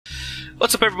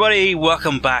What's up, everybody?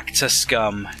 Welcome back to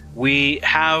Scum. We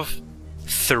have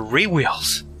 3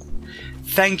 wheels.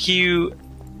 Thank you,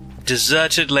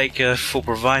 Deserted Laker, for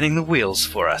providing the wheels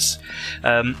for us.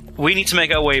 We need to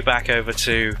make our way back over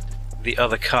to the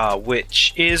other car,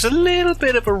 which is a little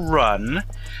bit of a run,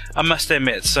 I must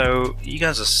admit, so you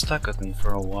guys are stuck with me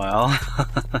for a while.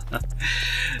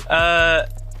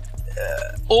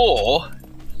 Or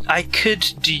I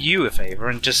could do you a favor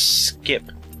and just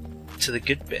skip to the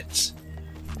good bits.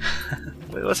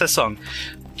 Wait, what's that song?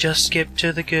 Just skip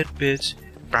to the good bits.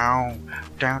 I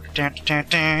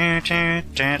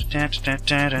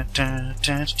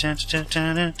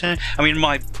mean,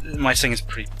 my singing's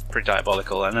pretty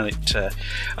diabolical. I know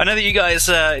that you guys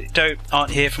aren't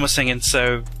here for my singing,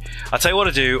 so I'll tell you what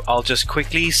to do. I'll just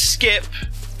quickly skip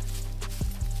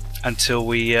until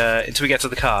we get to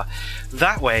the car.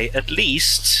 That way, at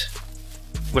least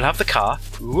we'll have the car.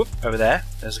 Whoop, over there.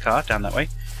 There's the car down that way.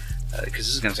 Because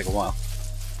this is going to take a while.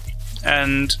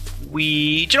 And do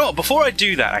you know what? Before I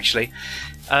do that, actually,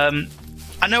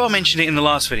 I know I mentioned it in the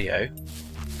last video,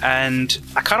 and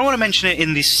I kind of want to mention it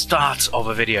in the start of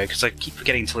a video because I keep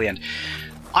forgetting till the end.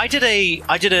 I did a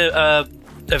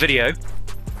video,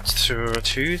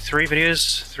 three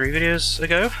videos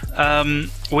ago,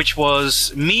 which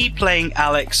was me playing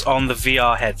Alex on the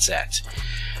VR headset.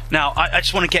 Now, I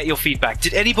just want to get your feedback.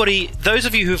 Did anybody, those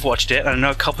of you who've watched it, and I know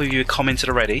a couple of you have commented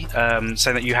already,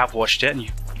 saying that you have watched it and you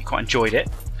quite enjoyed it.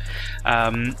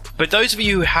 But those of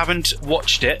you who haven't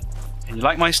watched it and you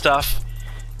like my stuff,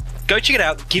 go check it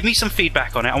out. Give me some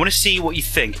feedback on it. I want to see what you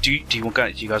think. Do you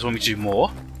guys want me to do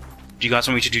more? Do you guys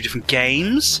want me to do different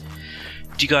games?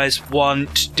 Do you guys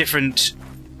want different...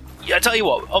 I tell you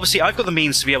what, obviously I've got the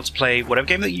means to be able to play whatever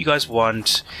game that you guys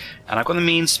want, and I've got the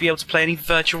means to be able to play any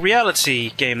virtual reality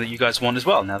game that you guys want as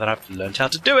well, now that I've learned how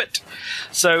to do it.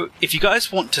 So, if you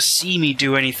guys want to see me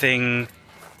do anything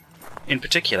in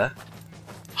particular,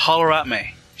 holler at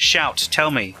me. Shout. Tell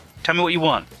me what you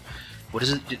want. What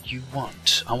is it that you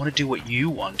want? I want to do what you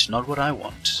want, not what I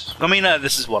want. I mean,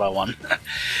 this is what I want.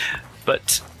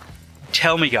 But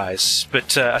tell me, guys.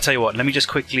 But I'll tell you what, let me just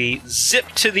quickly zip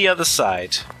to the other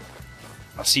side.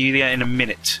 I'll see you there in a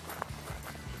minute.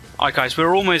 Alright, guys,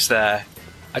 we're almost there.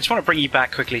 I just want to bring you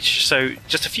back quickly. So,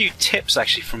 just a few tips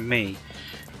actually from me.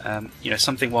 You know,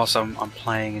 something whilst I'm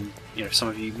playing, and you know, some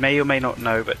of you may or may not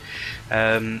know, but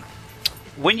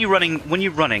when you're running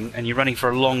and you're running for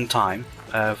a long time,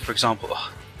 for example,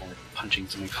 I'm punching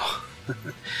something.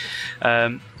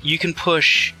 You can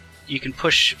push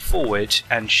forward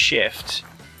and shift.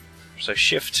 So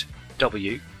shift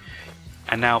W.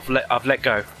 And now I've let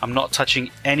go. I'm not touching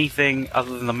anything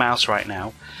other than the mouse right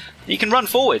now. You can run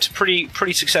forward pretty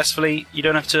successfully. You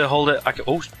don't have to hold it.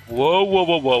 Oh,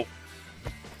 whoa!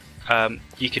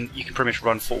 You can pretty much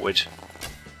run forward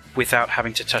without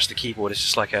having to touch the keyboard. It's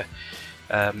just like a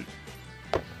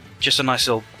just a nice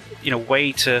little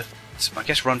way to, I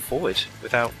guess, run forward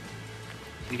without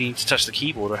needing to touch the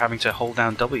keyboard or having to hold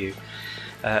down W.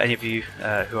 Any of you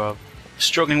who are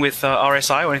struggling with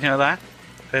RSI or anything like that,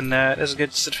 then there's a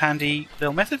good sort of handy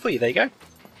little method for you. There you go.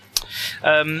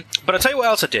 But I'll tell you what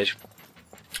else I did.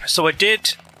 So I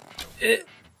did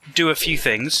do a few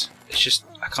things. It's just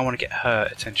I kind of want to get her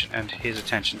attention and his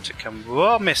attention to come.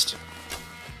 Oh, missed.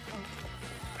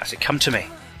 I said, come to me.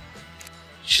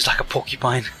 She's like a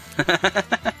porcupine.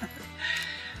 Are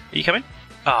you coming?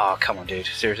 Oh, come on, dude.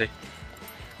 Seriously.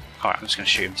 Alright, I'm just going to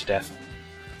shoot him to death.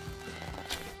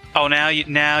 Oh, now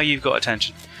you've got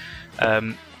attention.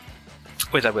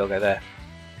 Where'd that wheel go? There.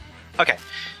 Okay.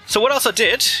 So what else I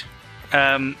did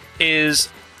is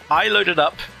I loaded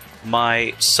up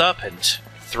my Serpent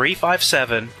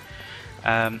 357.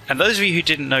 And those of you who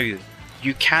didn't know,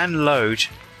 you can load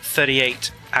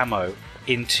 38 ammo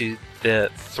into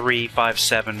the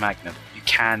 357 Magnum. You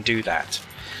can do that.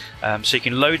 So you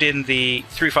can load in the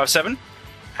 357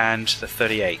 and the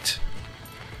 38.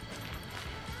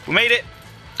 We made it!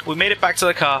 We made it back to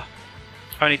the car.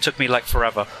 Only took me like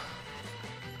forever.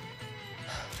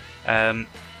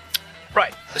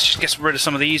 Right, let's just get rid of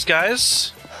some of these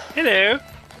guys. Hello!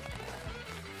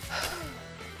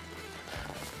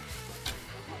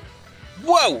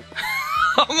 Whoa!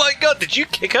 Oh my god, did you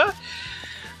kick her?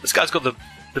 This guy's got the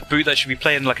boot that should be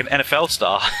playing like an NFL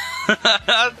star.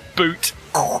 Boot.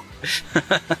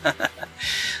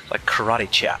 Like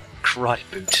karate chap. Karate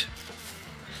boot.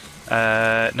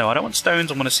 No, I don't want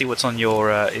stones. I want to see what's on your...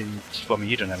 well, I mean,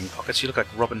 you don't have any pockets. You look like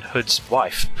Robin Hood's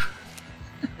wife.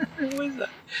 What is that?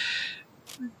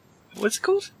 What's it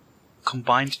called?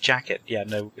 Combined jacket. Yeah,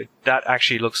 no, that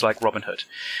actually looks like Robin Hood.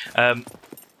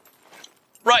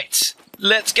 Right,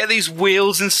 let's get these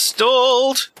wheels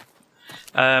installed.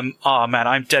 Oh man,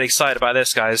 I'm dead excited about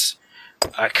this, guys.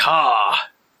 A car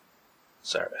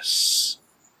service.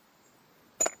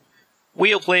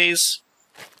 Wheel, please.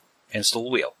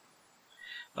 Install wheel.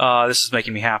 This is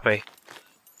making me happy.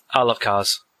 I love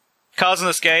cars. Cars in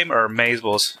this game are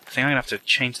amazeballs. I think I'm gonna have to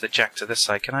change the jack to this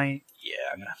side. Can I?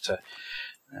 Yeah, I'm gonna have to.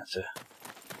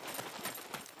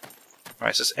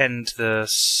 Right, so let's end the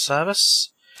service.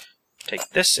 Take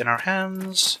this in our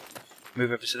hands.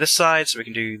 Move over to this side so we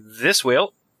can do this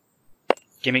wheel.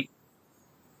 Gimme.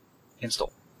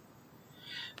 Install.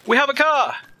 We have a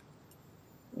car!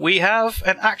 We have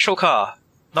an actual car.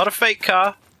 Not a fake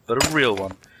car, but a real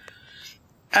one.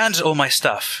 And all my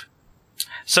stuff.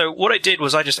 So what I did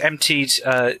was I just emptied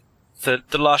the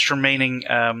last remaining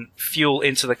fuel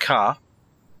into the car.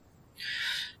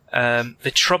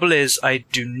 The trouble is I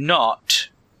do not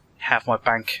have my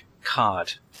bank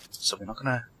card. So we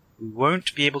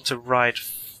won't be able to ride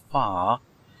far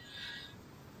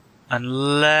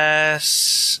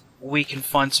unless we can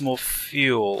find some more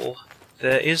fuel.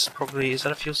 There is probably... Is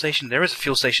that a fuel station? There is a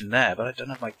fuel station there, but I don't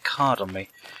have my card on me.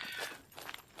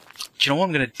 Do you know what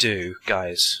I'm going to do,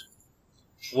 guys?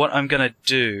 What I'm going to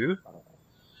do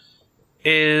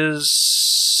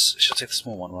is... Should I take the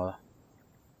small one, rather?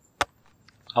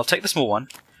 I'll take the small one.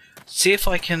 See if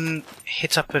I can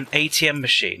hit up an ATM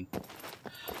machine.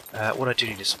 What I do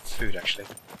need is some food, actually.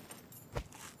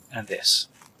 And this.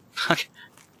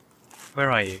 Where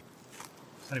are you?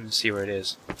 I don't even see where it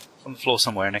is. It's on the floor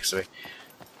somewhere next to me.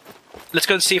 Let's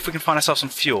go and see if we can find ourselves some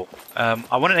fuel.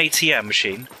 I want an ATM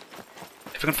machine.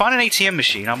 If we can find an ATM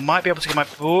machine, I might be able to get my...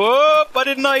 Whoop! I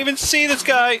did not even see this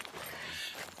guy!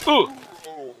 Ooh!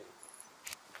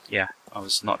 Yeah, I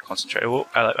was not concentrating. Oh,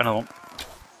 another one.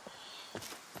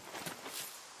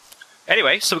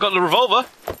 Anyway, so we've got the revolver.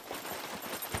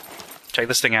 Check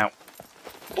this thing out.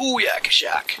 Ooh, yeah,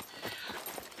 Kashak.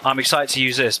 I'm excited to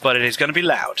use this, but it is going to be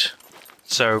loud.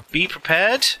 So be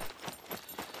prepared.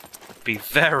 Be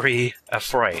very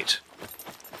afraid.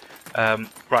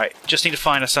 Right, just need to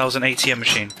find ourselves an ATM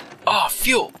machine. Oh,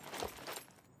 fuel!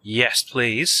 Yes,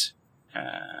 please.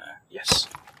 Yes.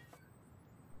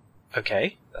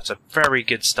 Okay, that's a very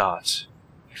good start.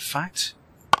 In fact,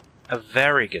 a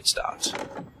very good start.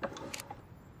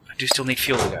 I do still need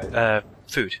fuel, guys.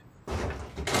 Food.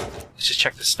 Let's just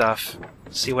check the stuff.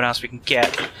 See what else we can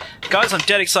get. Guys, I'm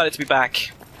dead excited to be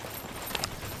back.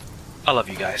 I love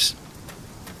you guys.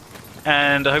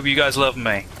 And I hope you guys love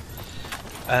me.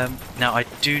 Now, I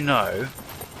do know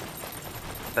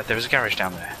that there is a garage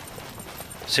down there.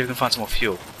 See if we can find some more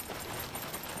fuel.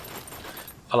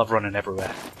 I love running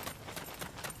everywhere.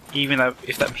 Even though,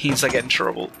 if that means I get in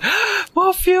trouble.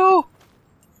 More fuel!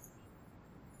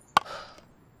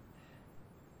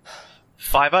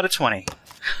 5 out of 20.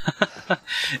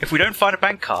 If we don't find a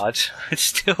bank card, it's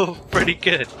still pretty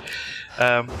good.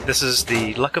 This is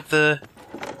the luck of the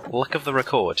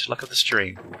record, luck of the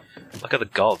stream, luck of the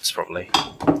gods, probably.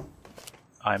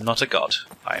 I am not a god.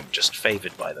 I am just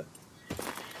favoured by them.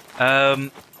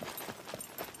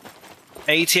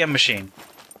 ATM machine.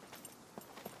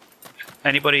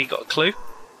 Anybody got a clue?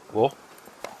 Whoa.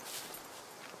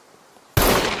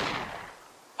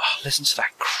 Oh, listen to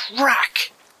that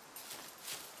crack!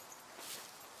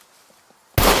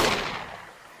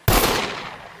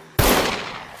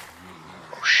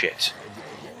 Oh shit.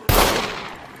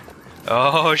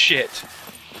 Oh shit.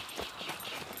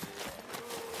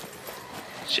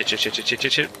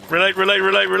 Shit. Reload.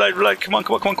 Come on.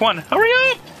 Hurry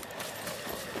up!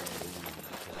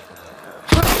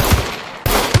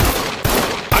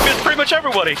 I missed pretty much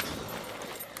everybody.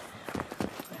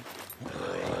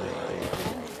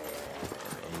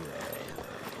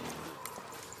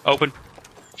 Open.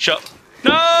 Shut.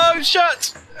 No,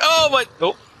 shut! Oh my...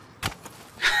 Oh.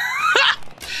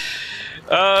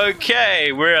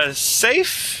 Okay, we're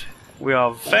safe. We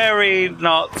are very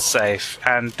not safe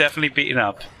and definitely beaten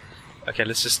up. Okay,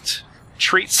 let's just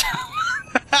treat some.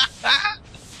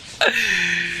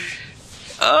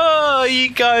 Oh, you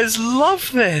guys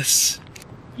love this.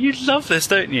 You love this,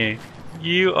 don't you?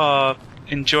 You are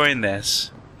enjoying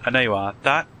this. I know you are.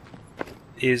 That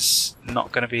is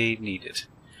not going to be needed.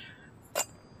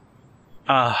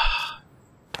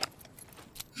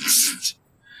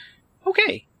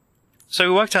 Okay. So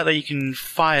we worked out that you can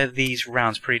fire these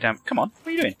rounds pretty damn... Come on, what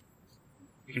are you doing?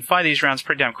 You can fire these rounds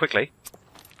pretty damn quickly.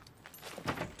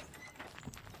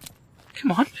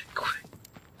 Come on.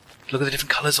 Look at the different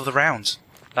colours of the rounds.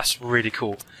 That's really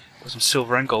cool. There's some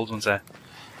silver and gold ones there.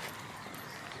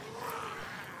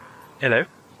 Hello.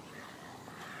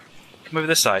 Come over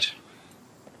this side.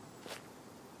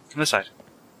 Come this side.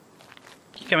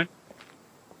 Keep coming.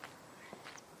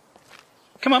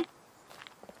 Come on.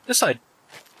 This side.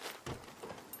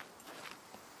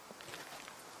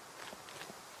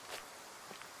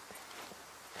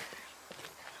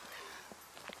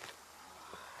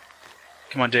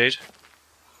 Come on, dude.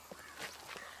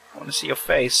 I want to see your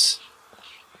face.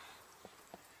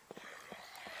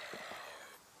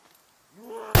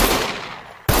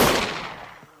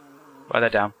 Write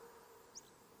that down.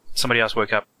 Somebody else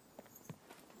woke up.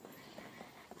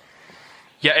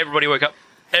 Yeah, everybody woke up.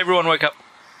 Everyone woke up.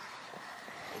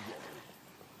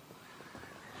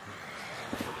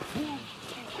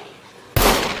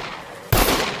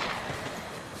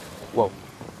 Whoa.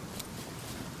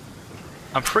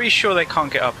 I'm pretty sure they can't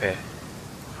get up here.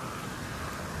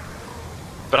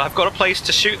 But I've got a place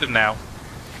to shoot them now. In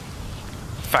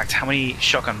fact, how many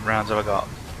shotgun rounds have I got?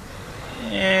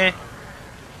 I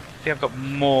think I've got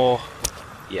more.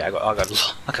 Yeah, I got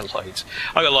loads. I got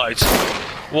loads.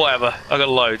 Whatever. I got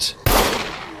loads.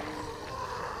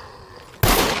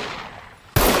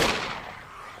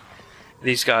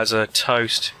 These guys are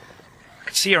toast. I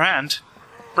can see your hand.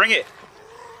 Bring it.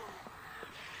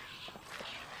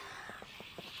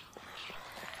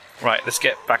 Right, let's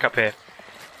get back up here.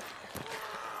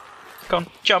 Go on,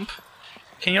 jump.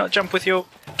 Can you not jump with your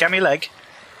gammy leg?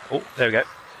 Oh, there we go.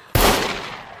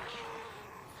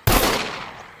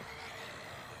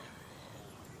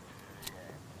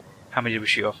 How many did we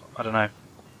shoot off? I don't know.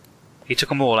 He took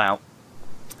them all out.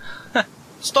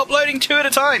 Stop loading 2 at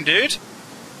a time, dude!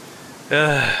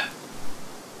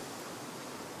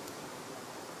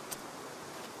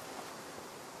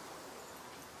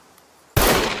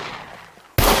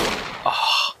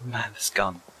 Oh, man, this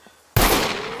gun.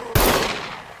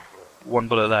 1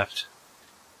 bullet left.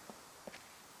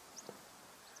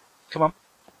 Come on.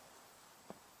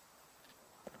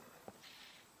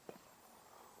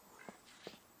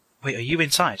 Wait, are you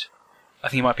inside? I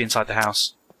think you might be inside the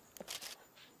house.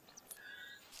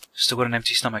 Still got an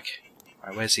empty stomach.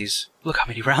 Right, where's these? Look how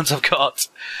many rounds I've got!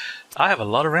 I have a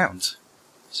lot of rounds.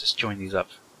 Let's just join these up.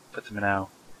 Put them in our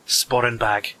sporran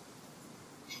bag.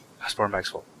 Our sporran bag's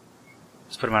full.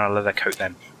 Let's put them in our leather coat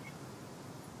then.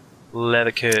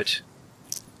 Leather coat.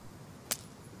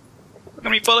 Look how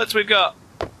many bullets we've got!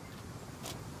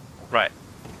 Right.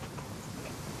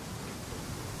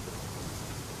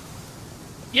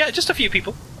 Yeah, just a few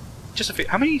people. Just a few.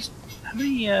 How many,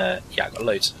 yeah, I got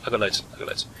loads. I got loads.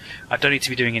 I don't need to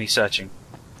be doing any searching.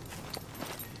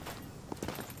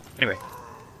 Anyway.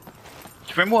 Do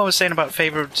you remember what I was saying about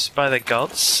favoured by the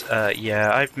gods? Yeah,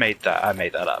 I made that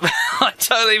up. I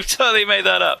totally made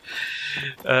that up.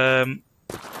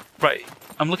 Right,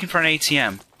 I'm looking for an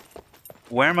ATM.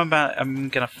 Where am I I'm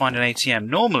gonna find an ATM?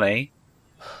 Normally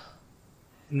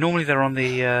they're on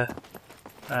the,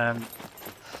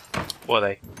 what are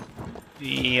they?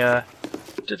 The,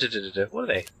 what are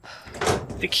they?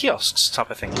 The kiosks type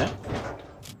of thing, you know?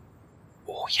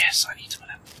 Oh, yes, I need some of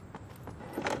them.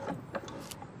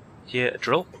 Yeah, a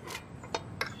drill.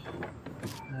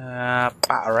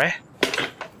 Battery.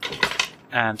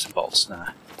 And some bolts. Nah.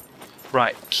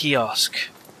 Right, kiosk.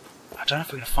 I don't know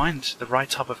if we're going to find the right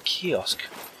type of kiosk.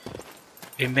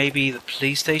 It may be the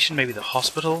police station, maybe the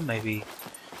hospital, maybe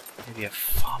a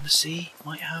pharmacy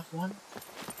might have one.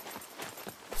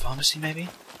 Pharmacy, maybe?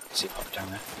 Let's see if I pop it down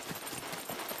there.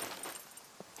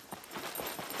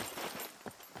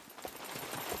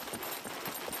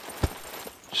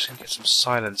 Just gonna get some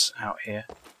silence out here.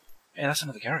 Yeah, that's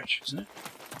another garage, isn't it?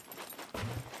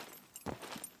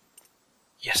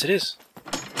 Yes, it is.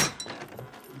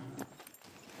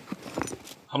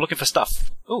 I'm looking for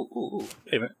stuff. Ooh,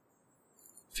 wait a minute.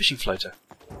 Fishing floater.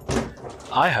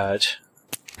 I heard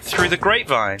through the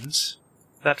grapevines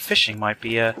that fishing might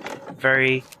be a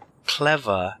very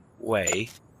clever way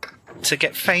to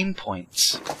get fame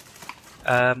points.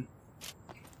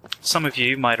 Some of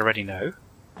you might already know,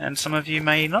 and some of you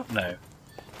may not know.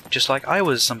 Just like I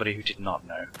was somebody who did not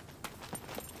know.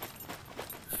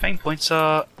 Fame points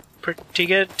are pretty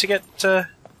good to get. Oh,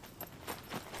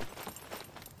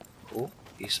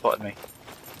 he spotted me.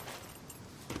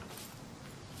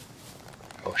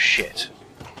 Oh shit.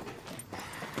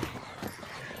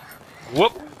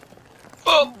 Whoop!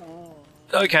 Oh!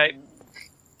 Okay.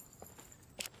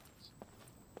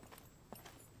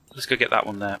 Let's go get that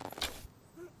one there.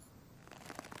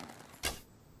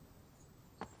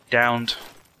 Downed.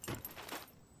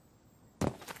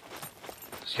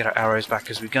 Let's get our arrows back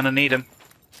because we're gonna need them.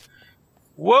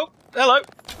 Whoa! Hello!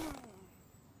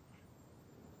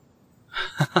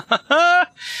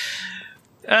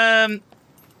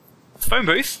 Phone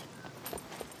booth?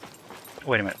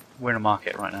 Wait a minute. We're in a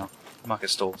market right now. Market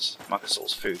stalls. Market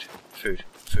stalls. Food. Food.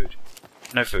 Food.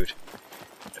 No food.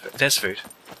 There's food.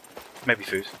 Maybe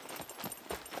food.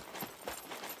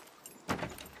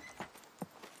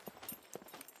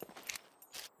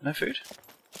 No food?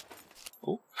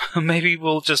 Oh, maybe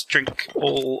we'll just drink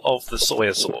all of the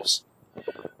soya sauce.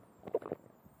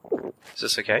 Is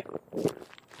this okay?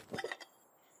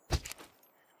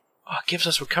 Oh, it gives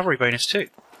us recovery bonus too.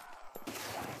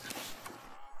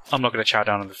 I'm not going to chow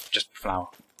down on just flour.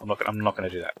 I'm not going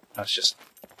to do that. That's just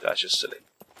silly.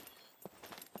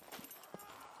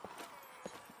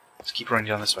 Let's keep running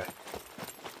down this way.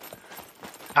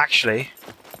 Actually,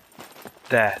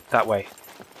 there, that way.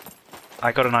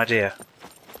 I got an idea.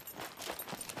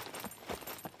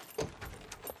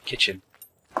 Kitchen.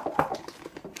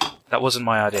 That wasn't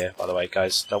my idea, by the way,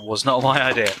 guys. That was not my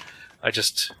idea. I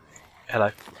just...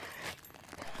 Hello.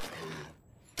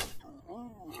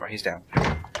 Right, he's down.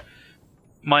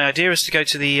 My idea is to go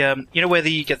to the, you know where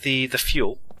you get the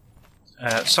fuel?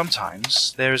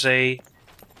 Sometimes there's an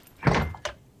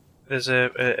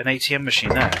ATM machine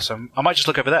there, so I might just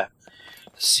look over there.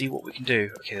 Let's see what we can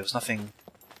do. Okay, there was nothing...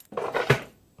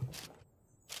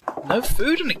 No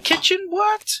food in the kitchen?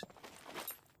 What?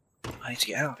 I need to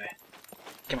get out of here.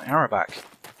 Get my arrow back.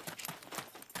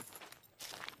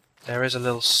 There is a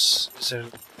little...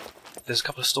 There's a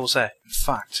couple of stores there. In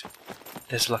fact,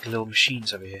 there's like little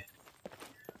machines over here.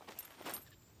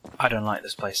 I don't like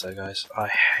this place though, guys.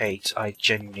 I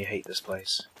genuinely hate this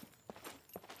place.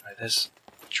 Right, there's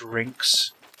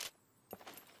drinks.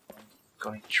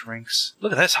 Got any drinks?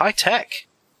 Look at this, high tech!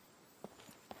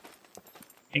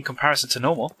 In comparison to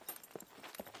normal.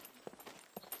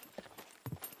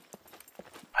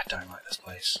 I don't like this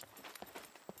place.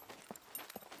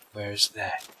 Where is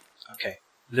there? Okay,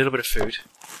 a little bit of food.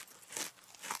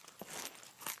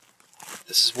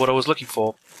 This is what I was looking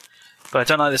for. But I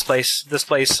don't like this place. This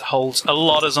place holds a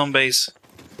lot of zombies.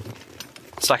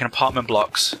 It's like an apartment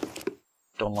blocks.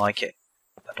 Don't like it.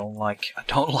 I don't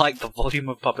like the volume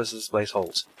of puppets this place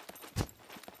holds.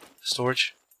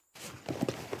 Storage.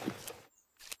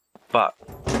 But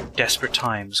desperate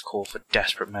times call for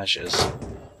desperate measures.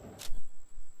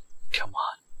 Come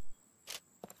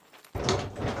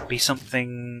on. Be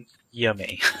something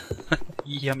yummy.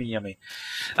 Yummy, yummy.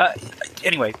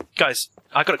 Anyway, guys,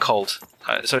 I got a cold,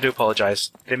 so I do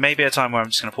apologise. There may be a time where I'm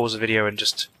just going to pause the video and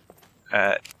just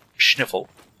sniffle.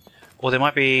 Or there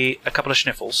might be a couple of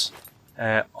sniffles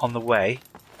on the way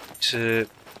to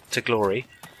glory.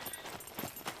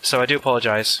 So I do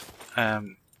apologise.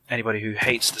 Anybody who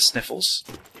hates the sniffles.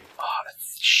 Oh,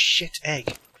 shit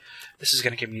egg. This is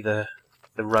going to give me the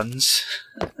runs.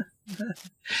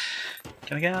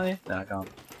 Can I get out of here? No, I can't.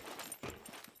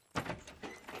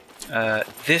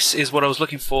 This is what I was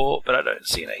looking for, but I don't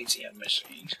see an ATM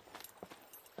machine.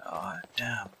 Oh,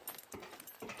 damn.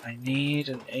 I need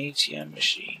an ATM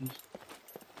machine.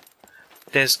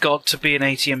 There's got to be an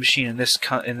ATM machine in this...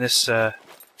 oh,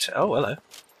 hello.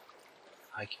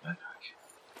 I'll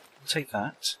take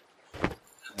that. And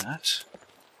that.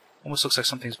 Almost looks like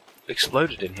something's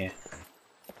exploded in here.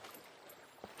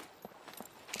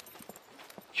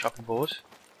 Chopping board.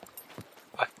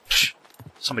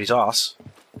 Somebody's arse.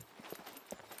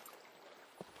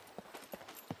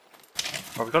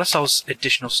 Well, we've got ourselves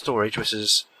additional storage, which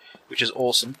is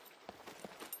awesome.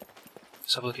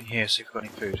 Let's have a look in here, see if we've got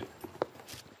any food.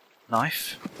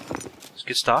 Knife. It's a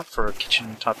good start for a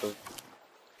kitchen type of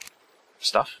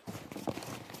stuff.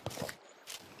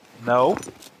 No.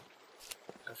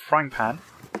 A frying pan.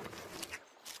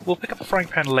 We'll pick up a frying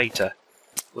pan later.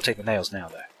 We'll take the nails now,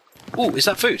 though. Ooh, is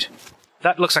that food?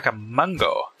 That looks like a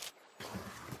mango.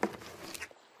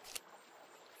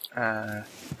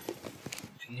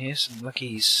 Here's some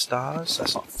lucky stars.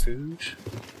 That's not food.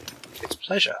 It's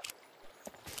pleasure.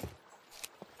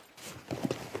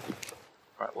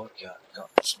 Right, what we got?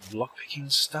 Got some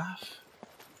lockpicking stuff.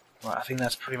 Right, I think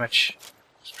that's pretty much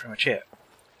it.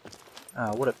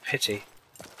 Oh, what a pity.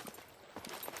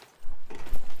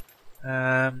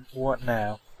 What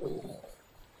now?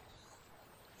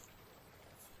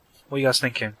 What are you guys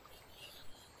thinking?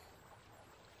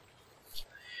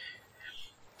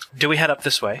 Do we head up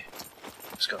this way?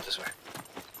 Let's go up this way.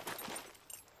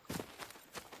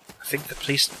 I think the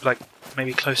police, like,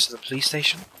 maybe close to the police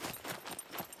station?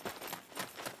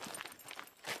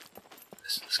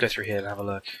 Let's go through here and have a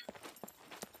look.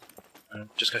 And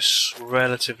just go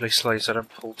relatively slowly so I don't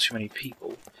pull too many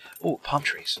people. Oh, palm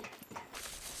trees.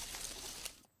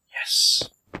 Yes.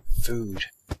 Food.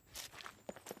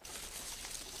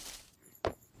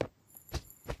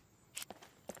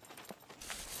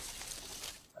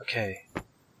 Okay.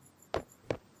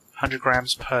 100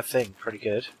 grams per thing, pretty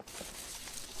good.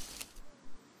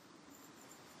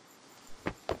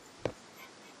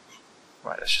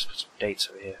 Right, let's just put some dates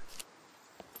over here.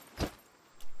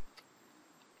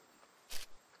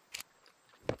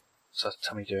 So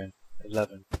tell me doing.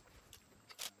 11.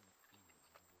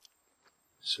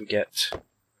 So we get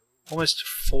almost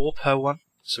 4 per one.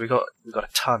 So we've got a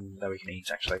ton that we can eat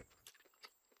actually.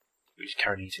 We just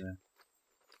carry on eating them.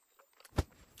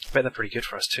 I bet they're pretty good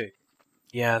for us too.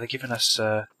 Yeah, they're giving us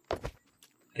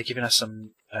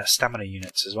some stamina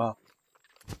units as well.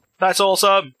 That's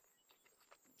awesome.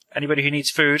 Anybody who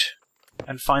needs food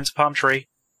and finds a palm tree,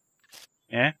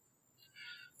 yeah.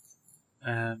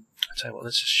 I'll tell you what.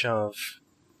 Let's just shove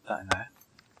that in there.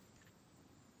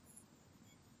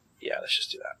 Yeah, let's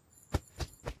just do that.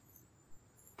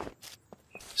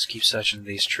 Let's keep searching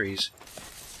these trees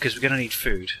because we're gonna need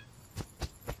food.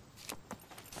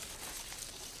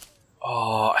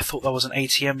 Oh, I thought that was an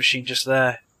ATM machine just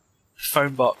there. The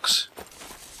phone box.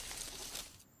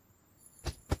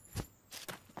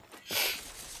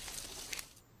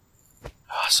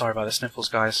 Oh, sorry about the sniffles,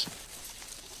 guys.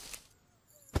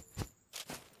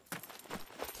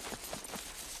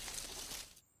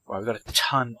 Right, we've got a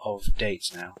ton of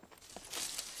dates now.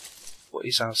 What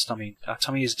is our tummy? Our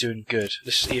tummy is doing good.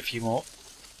 Let's eat a few more.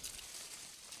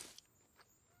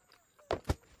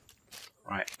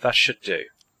 Right, that should do.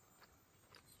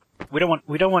 We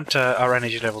don't want our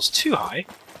energy levels too high.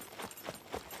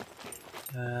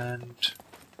 And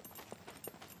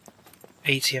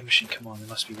ATM machine, come on, there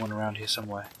must be one around here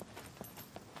somewhere.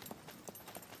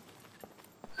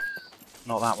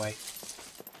 Not that way.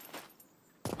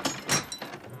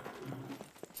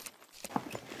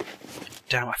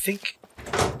 Damn, I think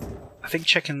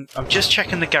I'm just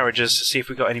checking the garages to see if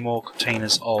we've got any more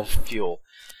containers of fuel.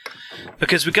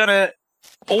 Because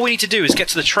all we need to do is get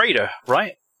to the trader,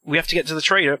 right? We have to get to the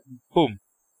trader, boom,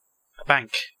 a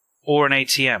bank, or an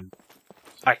ATM.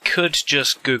 I could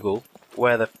just Google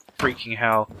where the freaking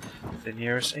hell the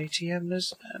nearest ATM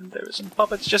is, and there are some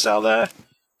puppets just out there.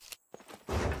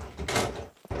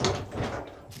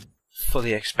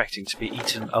 Fully expecting to be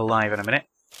eaten alive in a minute.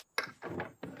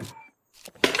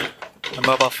 A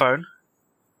mobile phone.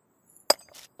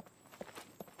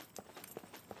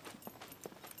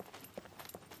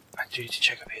 I do need to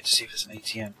check up here to see if there's an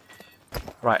ATM.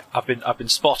 Right, I've been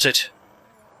spotted.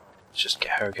 Let's just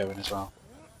get her going as well.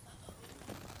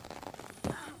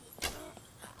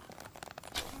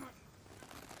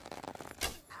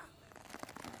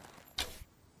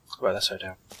 Right, that's her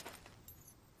down.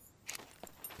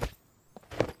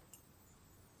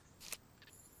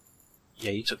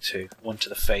 Yeah, you took 2. 1 to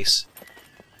the face.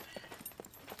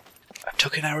 I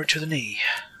took an arrow to the knee.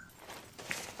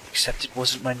 Except it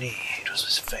wasn't my knee, it was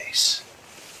his face.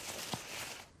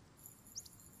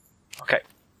 Okay.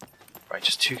 Right,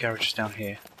 just 2 garages down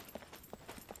here.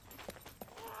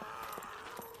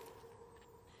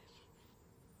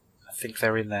 I think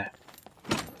they're in there.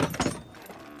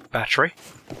 Battery.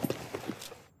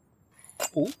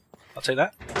 Ooh, I'll take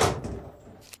that.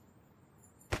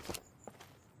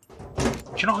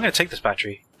 Do you know what? I'm going to take this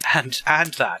battery and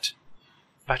that.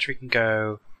 Battery can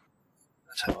go.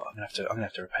 Let's have a look. I'm gonna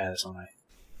have to repair this, aren't I?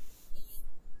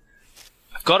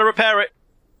 I've got to repair it.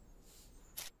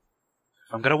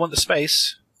 I'm going to want the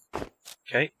space.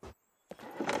 Okay.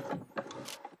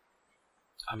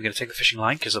 I'm going to take the fishing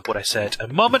line because of what I said a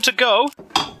moment ago.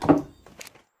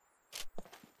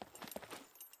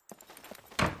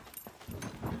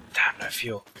 Damn, no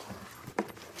fuel.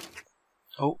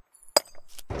 Oh.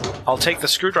 I'll take the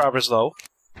screwdrivers though.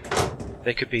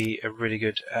 They could be a really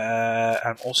good.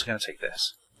 I'm also going to take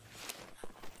this.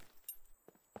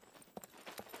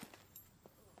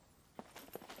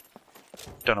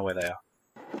 Don't know where they are.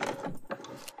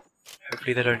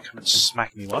 Hopefully they don't come and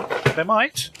smack me one. They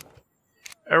might.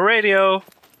 A radio.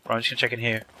 Right, I'm just going to check in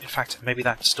here. In fact, maybe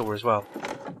that store as well.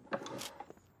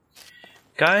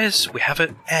 Guys, we have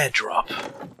an airdrop.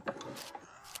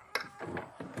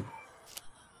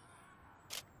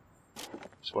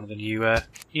 It's one of the new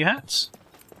hats.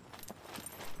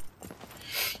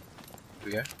 Here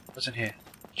we go. What's in here?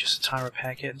 Just a tire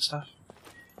repair kit and stuff?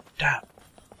 Damn.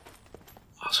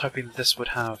 I was hoping that this would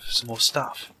have some more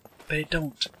stuff, but it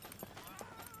don't.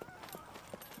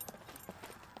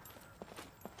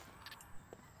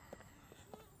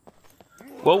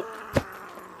 Whoa!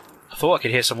 I thought I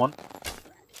could hear someone.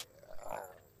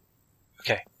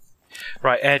 Okay.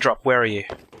 Right, airdrop, where are you?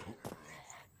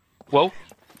 Whoa!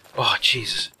 Oh,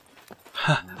 Jesus.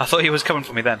 I thought he was coming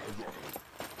for me then.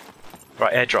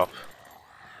 Right, airdrop.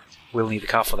 We'll need the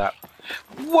car for that.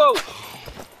 Whoa!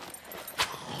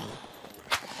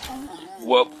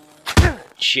 Whoa!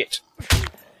 Shit.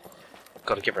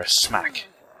 Gotta give her a smack.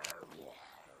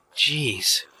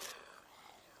 Jeez.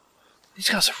 These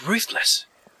guys are ruthless.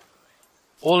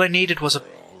 All I needed was a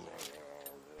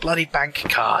bloody bank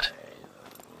card.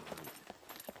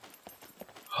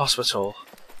 Hospital.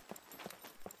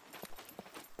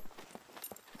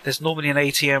 There's normally an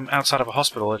ATM outside of a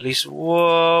hospital, at least.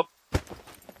 Whoa!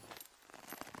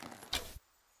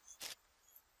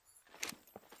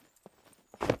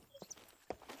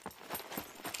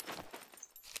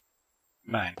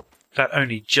 Man, that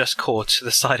only just caught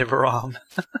the side of her arm.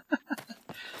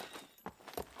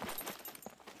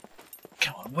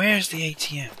 Come on, where's the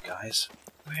ATM, guys?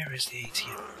 Where is the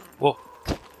ATM? Whoa.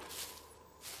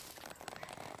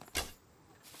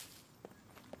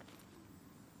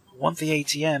 I want the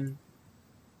ATM.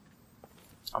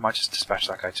 I might just dispatch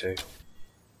that guy too.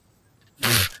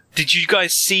 Did you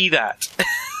guys see that?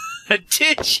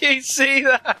 Did you see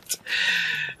that?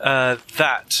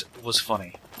 That was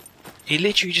funny. He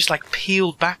literally just like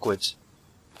peeled backwards.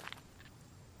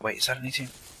 Wait, is that an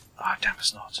ATM? Ah, damn,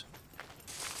 it's not.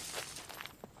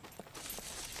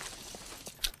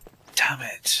 Damn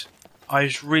it. I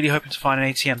was really hoping to find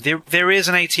an ATM. There is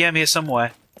an ATM here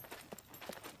somewhere.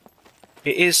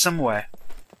 It is somewhere.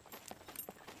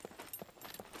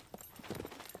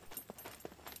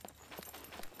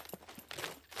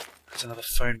 There's another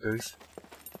phone booth.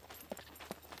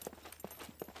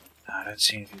 No, I don't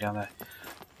see anything down there.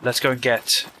 Let's go and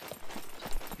get.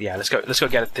 Yeah, let's go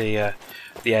get the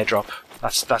airdrop.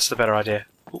 That's the better idea.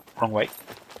 Ooh, wrong way.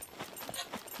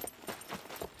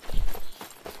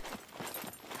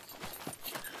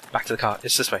 Back to the car.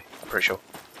 It's this way, I'm pretty sure.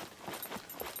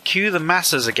 Cue the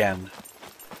masses again.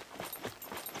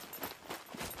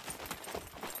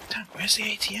 Damn, where's the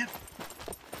ATM?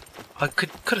 I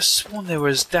could have sworn there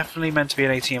was definitely meant to be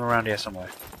an ATM around here somewhere.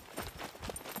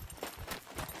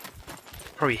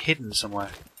 Probably hidden somewhere.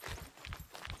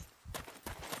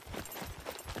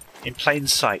 In plain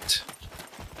sight.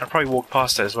 I probably walked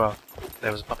past it as well.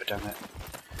 There was a puppet down there.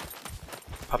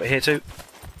 Puppet here too.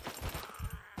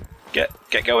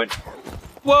 Get going.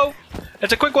 Whoa!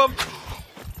 It's a quick one!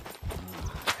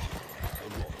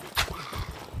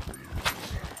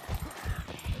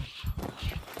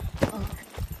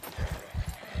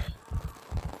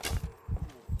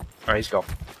 Alright, he's gone.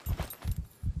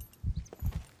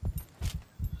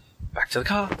 Back to the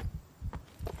car.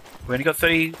 We only got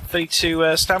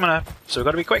 32 stamina, so we've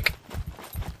got to be quick.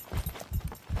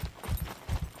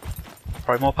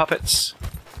 Probably more puppets.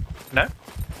 No?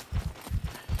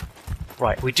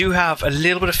 Right, we do have a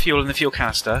little bit of fuel in the fuel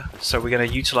canister, so we're going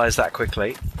to utilise that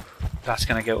quickly. That's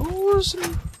going to go... Ooh,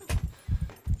 some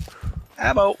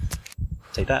ammo!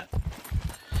 Take that.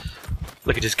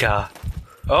 Look at his car.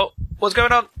 Oh, what's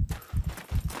going on?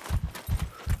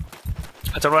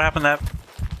 I don't know what happened there.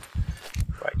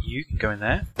 Right, you can go in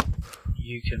there.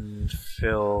 You can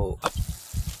fill up.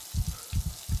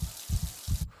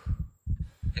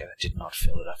 Okay, that did not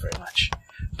fill it up very much.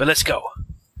 But let's go.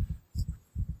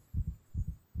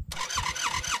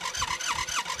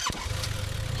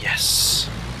 Yes.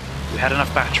 We had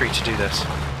enough battery to do this.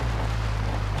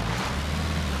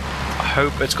 I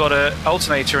hope it's got an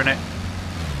alternator in it.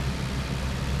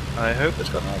 I hope it's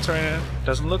got an alternator.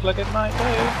 Doesn't look like it might do.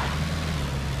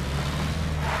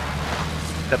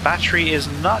 The battery is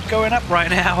not going up right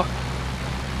now.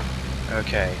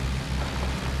 Okay.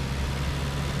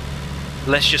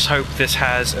 Let's just hope this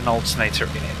has an alternator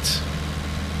in it.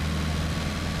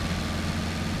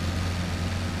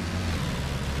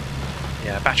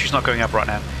 Yeah, battery's not going up right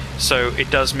now. So it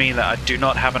does mean that I do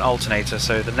not have an alternator.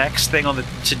 So the next thing on the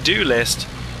to-do list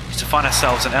is to find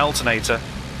ourselves an alternator.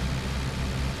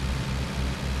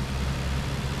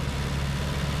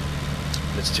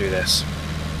 Let's do this.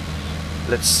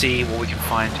 Let's see what we can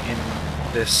find in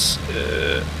this.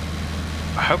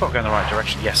 I hope I'm going the right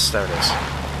direction. Yes, there it is.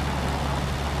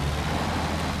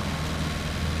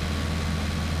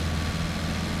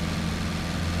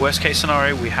 Worst case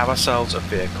scenario, we have ourselves a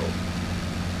vehicle.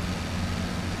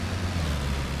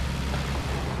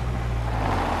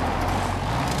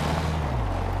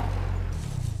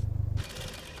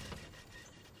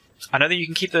 I know that you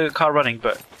can keep the car running,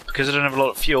 but because I don't have a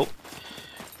lot of fuel,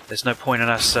 there's no point in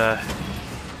us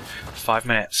 5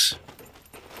 minutes.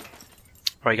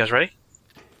 Right, you guys ready?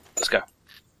 Let's go.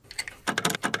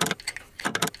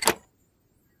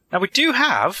 Now we do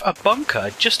have a bunker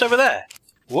just over there.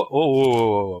 Whoa, whoa, whoa,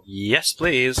 whoa. Yes,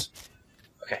 please.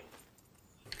 Okay.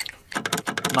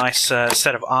 Nice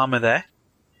set of armor there.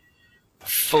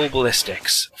 Full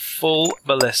ballistics. Full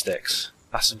ballistics.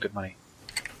 That's some good money.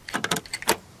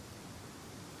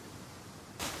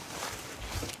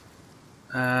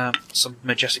 Some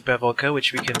Majestic Bear Vodka,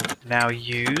 which we can now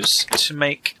use to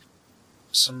make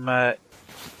some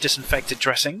disinfected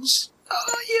dressings.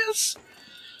 Oh, yes!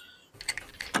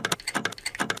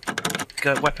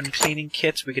 Got a weapon cleaning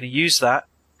kit, we're going to use that.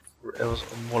 It was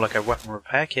more like a weapon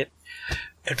repair kit.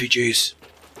 NVGs.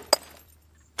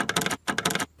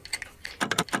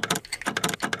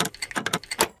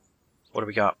 What do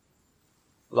we got?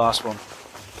 Last one.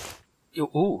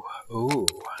 Ooh, ooh.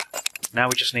 Now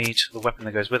we just need the weapon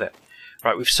that goes with it.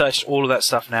 Right, we've searched all of that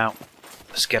stuff now.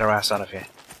 Let's get our ass out of here.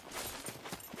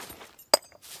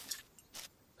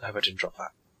 I hope I didn't drop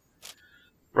that.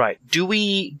 Right, do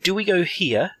we go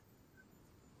here?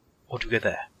 Or do we go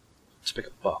there? Let's pick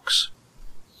up the box.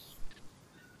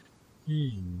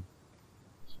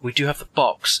 We do have the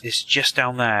box. It's just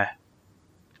down there.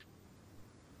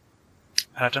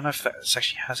 And I don't know if that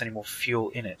actually has any more fuel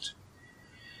in it.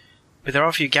 But there are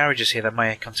a few garages here that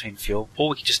may contain fuel. Or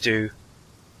we could just do...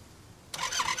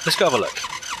 Let's go have a look.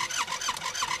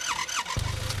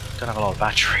 Don't have a lot of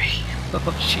battery. Oh,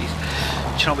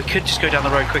 jeez. You know, we could just go down the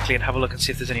road quickly and have a look and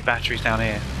see if there's any batteries down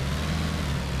here.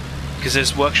 Because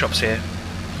there's workshops here.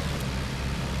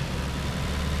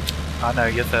 I know,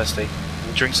 you're thirsty.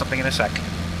 We'll drink something in a sec.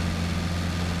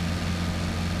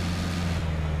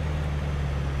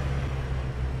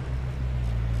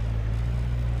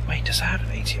 Wait, does it have an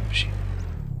ATM machine?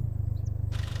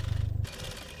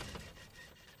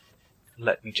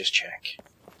 Let me just check.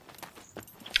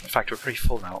 In fact, we're pretty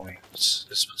full now, aren't we? Let's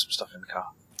put some stuff in the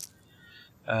car.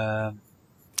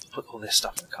 Put all this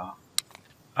stuff in the car.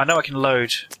 I know I can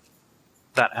load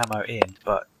that ammo in,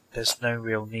 but there's no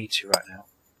real need to right now.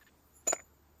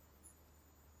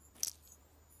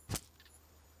 There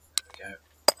we go.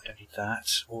 I don't need that,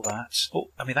 all that. Oh,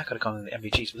 I mean that could have gone in the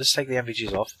MVGs, but let's take the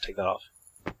MVGs off, take that off.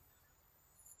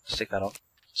 Let's take that off,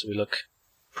 so we look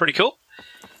pretty cool.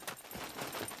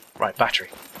 Right, battery.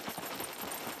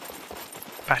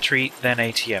 Battery, then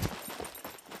ATM.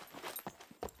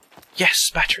 Yes,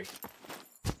 battery.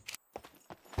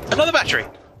 Another battery!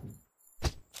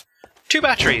 2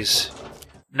 batteries!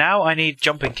 Now I need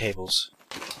jumping cables.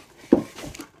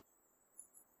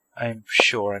 I'm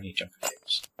sure I need jumping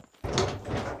cables.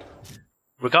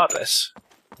 Regardless,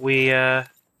 we, you know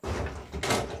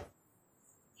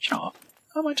what?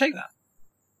 I might take that.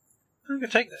 I'm going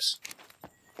to take this.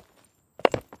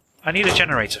 I need a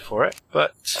generator for it,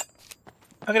 but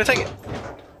I'm going to take it.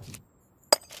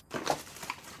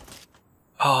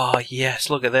 Oh, yes,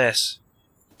 look at this.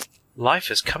 Life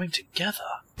is coming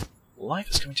together. Life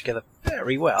is coming together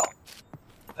very well.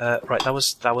 Right, that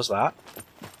was that. I'll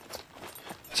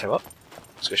tell you what,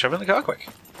 let's go shove it in the car quick.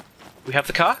 We have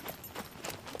the car.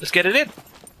 Let's get it in.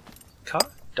 Car,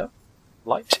 done.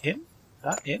 Light in.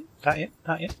 That in. That in.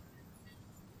 That in.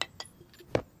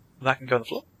 That can go on the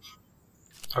floor.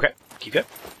 Okay, keep going.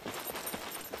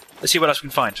 Let's see what else we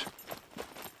can find.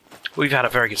 We've had a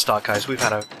very good start, guys. We've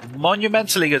had a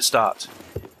monumentally good start.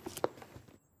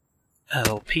 A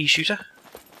little pea shooter.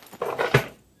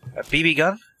 A BB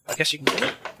gun, I guess you can call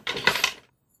it.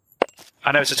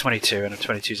 I know it's a 22, and a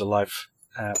 22 is a live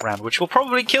round, which will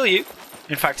probably kill you.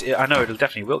 In fact, I know it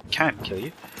definitely can kill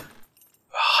you.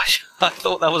 Oh, I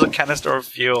thought that was a canister of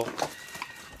fuel. Do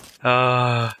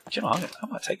you know, I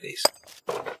might take these.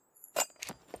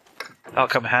 That'll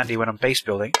come handy when I'm base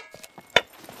building.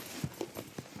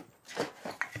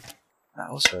 That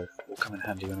also will come in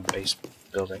handy when I'm base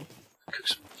building. Cook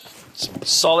some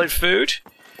solid food.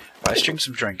 Right, let's drink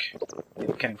some drink.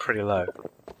 We're getting pretty low.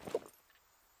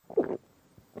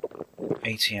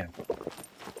 ATM.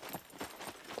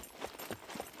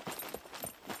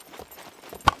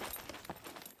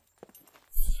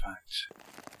 Fact.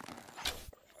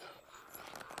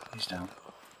 He's down.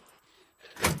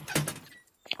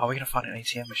 Are we going to find an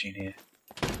ATM machine here?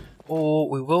 Or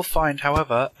we will find,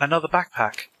 however, another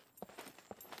backpack.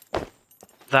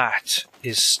 That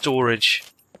is storage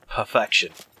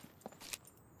perfection.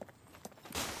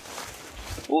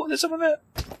 Oh, there's someone there.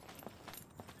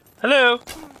 Hello.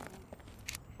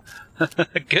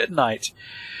 Good night.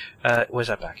 Where's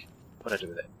that bag? What do I do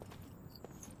with it?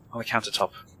 On the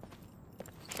countertop.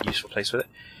 Useful place with it.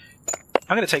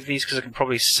 I'm going to take these because I can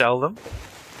probably sell them.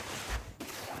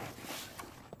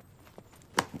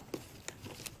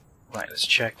 Right, let's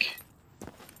check.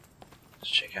 Let's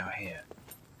check out here.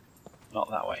 Not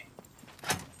that way.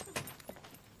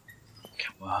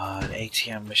 Come on,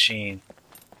 ATM machine.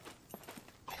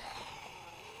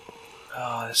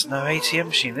 Oh, there's no ATM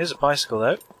machine. There's a bicycle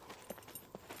though.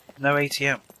 No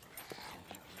ATM.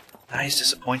 That is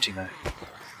disappointing though.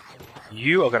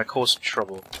 You are going to cause some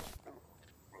trouble.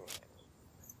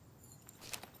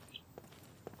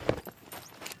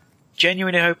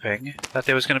 Genuinely hoping that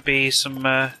there was going to be some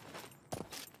an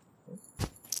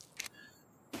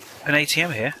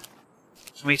ATM here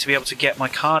for me to be able to get my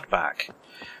card back.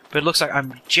 But it looks like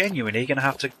I'm genuinely going to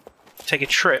have to take a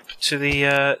trip to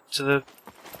the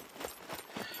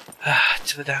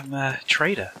To the damn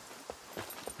trader.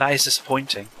 That is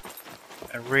disappointing.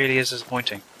 It really is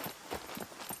disappointing.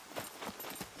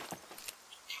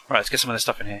 Right, let's get some of this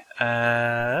stuff in here.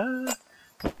 Back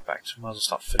to, might as well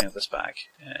start filling up this bag.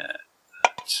 That.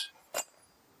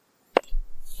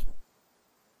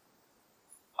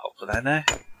 I'll put that in there.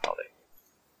 I'll do.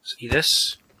 Let's eat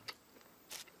this.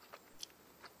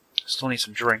 Still need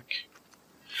some drink.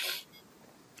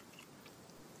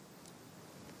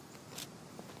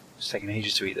 It's taking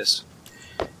ages to eat this.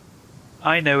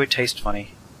 I know it tastes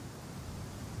funny.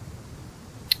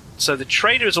 So the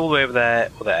trader is all the way over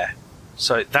there or there.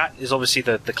 So that is obviously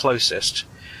the closest.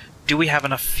 Do we have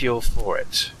enough fuel for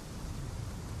it?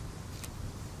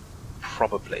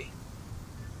 Probably.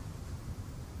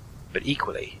 But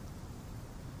equally,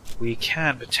 we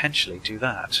can potentially do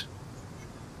that.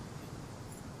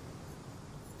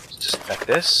 Let's disinfect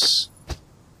this.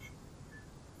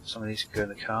 Some of these can go in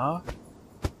the car.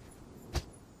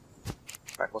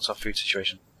 Right, what's our food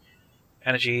situation?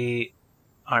 Energy.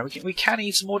 Alright, we can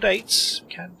eat some more dates.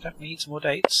 We can definitely eat some more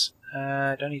dates.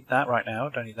 Don't need that right now.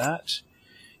 Don't need that.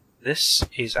 This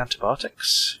is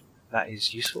antibiotics. That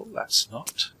is useful. That's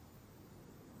not.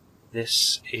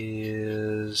 This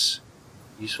is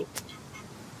useful.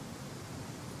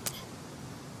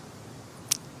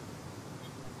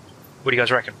 What do you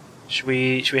guys reckon? Should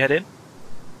we head in?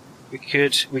 We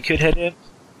could head in.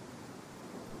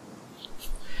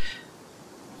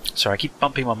 Sorry, I keep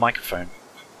bumping my microphone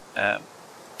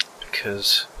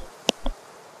because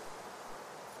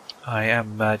I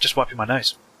am just wiping my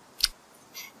nose.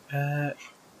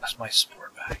 That's my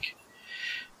sport bag.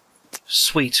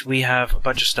 Sweet, we have a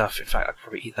bunch of stuff. In fact, I could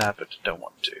probably eat that, but don't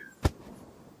want to.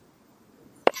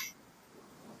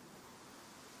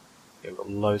 Yeah, we've got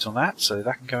loads on that, so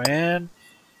that can go in.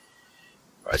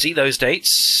 Right, let's eat those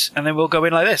dates, and then we'll go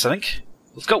in like this, I think.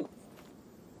 Let's go!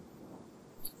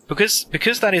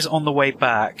 Because that is on the way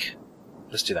back,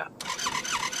 let's do that.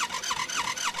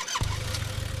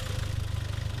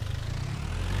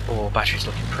 Oh, battery's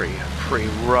looking pretty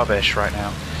rubbish right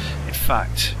now. In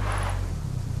fact,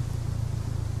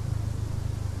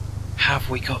 have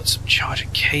we got some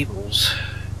charging cables?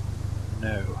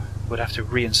 No. We'd have to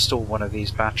reinstall one of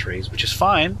these batteries, which is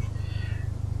fine.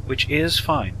 Which is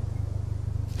fine.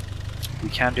 We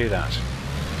can do that.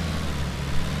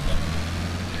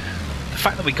 The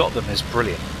fact that we got them is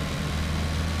brilliant.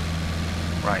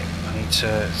 Right, I need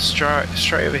to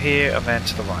straight over here and then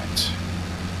to the right.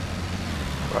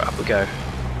 Right, up we go.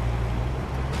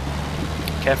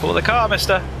 Careful with the car,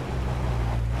 mister!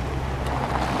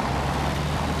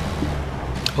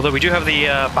 Although we do have the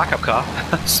backup car,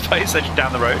 space edge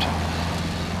down the road.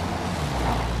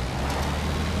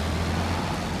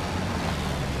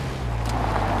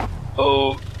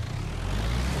 Oh!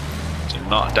 Do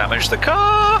not damage the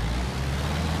car!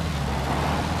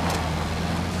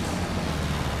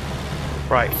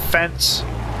 Right, fence.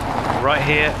 Right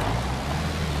here.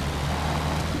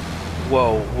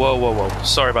 Whoa, whoa, whoa, whoa.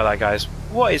 Sorry about that, guys.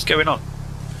 What is going on?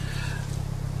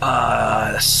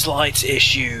 A slight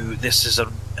issue. This is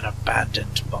an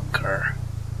abandoned bunker.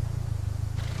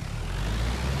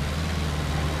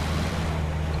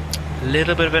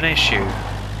 Little bit of an issue.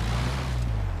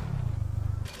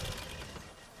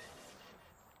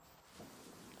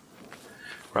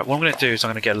 Right, what I'm going to do is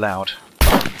I'm going to get loud.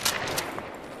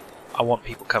 I want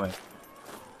people coming.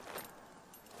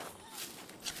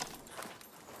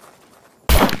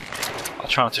 I'll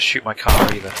try not to shoot my car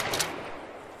either.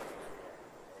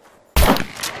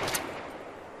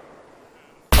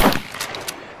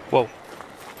 Whoa.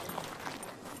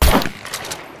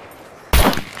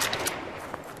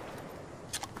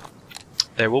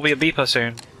 There will be a beeper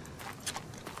soon.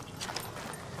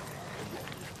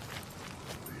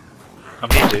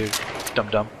 I'm here, dude.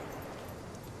 Dum-dum.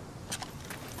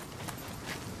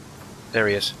 There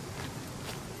he is.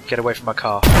 Get away from my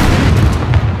car.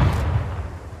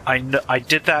 I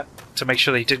did that to make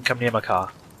sure that he didn't come near my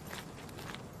car.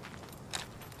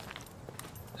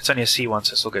 It's only a C1,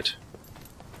 so it's all good.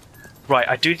 Right,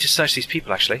 I do need to search these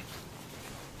people, actually.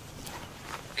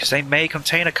 Because they may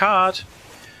contain a card.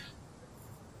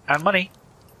 And money.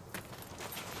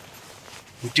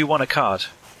 We do want a card.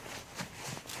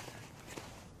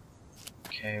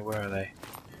 Okay, where are they?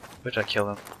 Where did I kill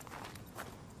them?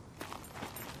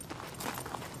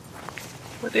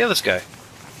 Where'd the others go?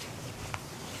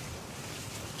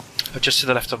 Oh, just to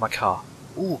the left of my car.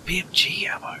 Ooh, BMG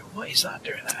ammo. What is that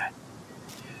doing there?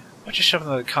 I'll just shove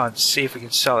them in the car and see if we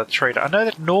can sell at the trader. I know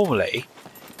that normally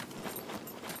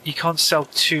you can't sell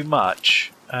too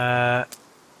much that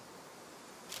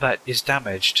is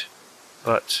damaged,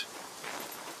 but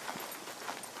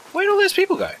where did all those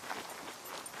people go?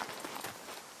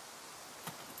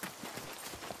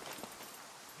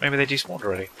 Maybe they despawned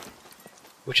already.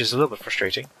 Which is a little bit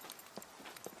frustrating.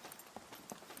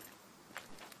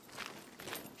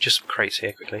 Just some crates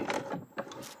here quickly.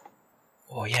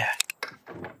 Oh yeah.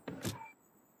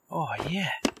 Oh yeah.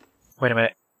 Wait a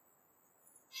minute.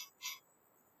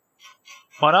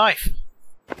 My knife!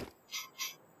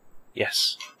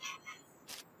 Yes.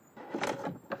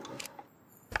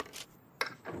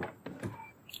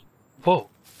 Whoa.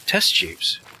 Test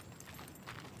tubes.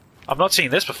 I've not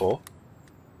seen this before.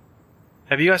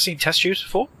 Have you guys seen test tubes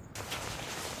before?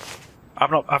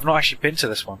 I've not actually been to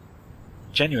this one.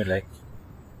 Genuinely.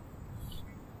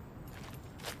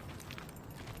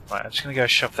 Right, I'm just gonna go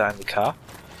shove that in the car.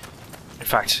 In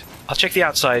fact, I'll check the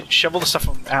outside, shove all the stuff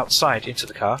from outside into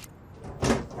the car,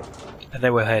 and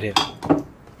then we'll head in.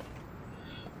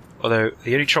 Although,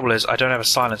 the only trouble is I don't have a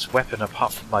silenced weapon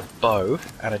apart from my bow,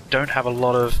 and I don't have a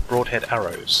lot of broadhead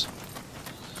arrows.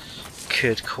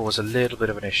 Could cause a little bit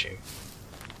of an issue.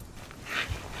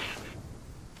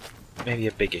 Maybe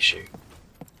a big issue.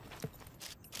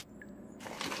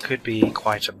 Could be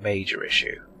quite a major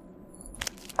issue.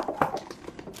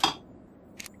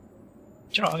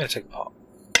 Do you know what? I'm going to take the pot.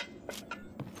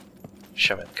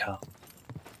 Shove it in the car.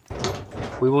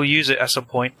 We will use it at some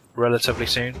point relatively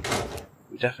soon.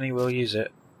 We definitely will use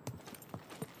it.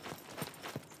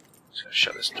 Just going to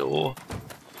shut this door.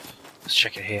 Let's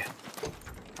check it here.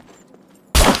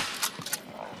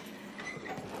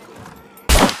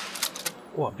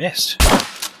 Oh, I missed.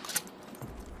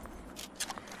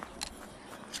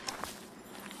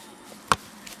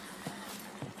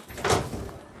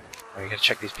 We're going to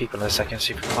check these people in a second,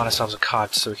 see if we can find ourselves a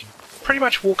card so we can pretty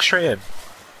much walk straight in.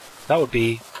 That'd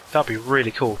be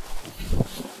really cool.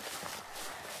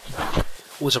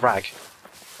 Always a rag.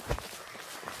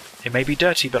 It may be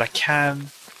dirty, but I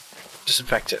can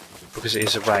disinfect it because it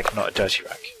is a rag, not a dirty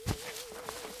rag.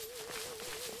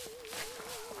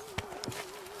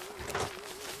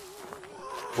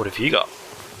 What have you got?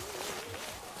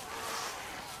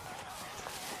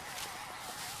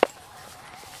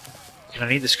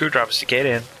 Gonna need the screwdrivers to get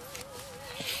in.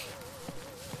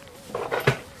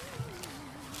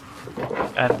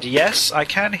 And yes, I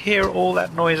can hear all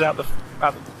that noise out the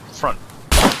front.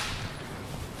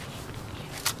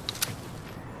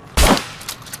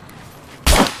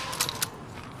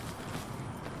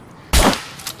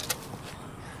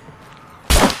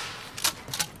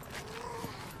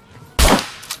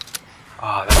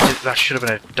 That should have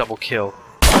been a double kill.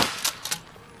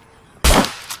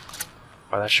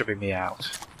 Oh, that should be me out.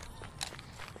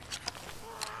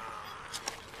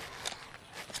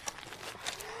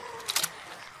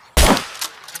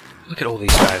 Look at all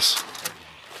these guys.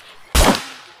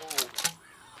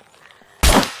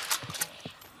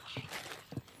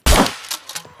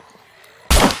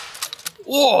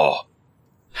 Whoa!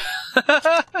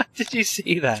 Did you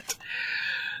see that?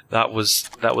 That was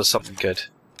something good.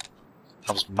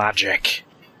 That was magic.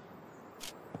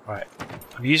 Right,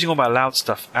 I'm using all my loud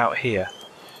stuff out here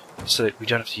so that we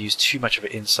don't have to use too much of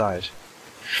it inside.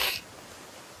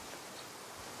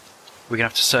 We're gonna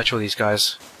have to search all these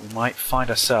guys. We might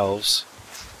find ourselves,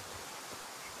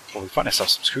 well, we find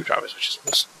ourselves some screwdrivers, which is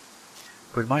awesome.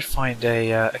 We might find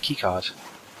a key card,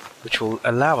 which will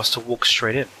allow us to walk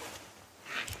straight in.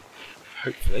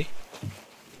 Hopefully.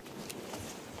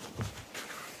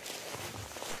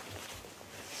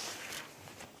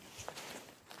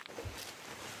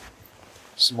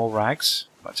 Some more rags.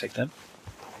 Might take them.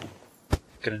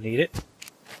 Gonna need it.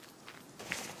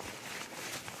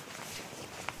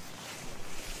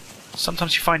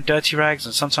 Sometimes you find dirty rags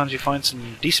and sometimes you find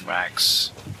some decent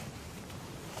rags.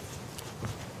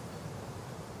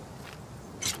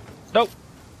 Nope.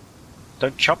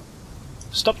 Don't chop.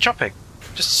 Stop chopping.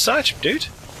 Just search, dude.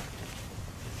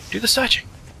 Do the searching.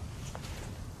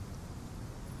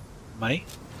 Money.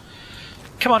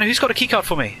 Come on, who's got a keycard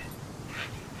for me?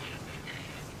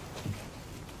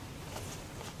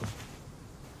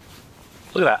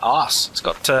 Look at that arse. It's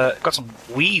got some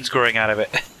weeds growing out of it.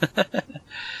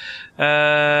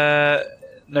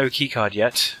 No keycard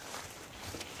yet.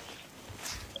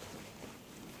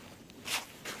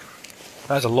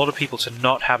 That's a lot of people to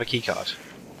not have a keycard.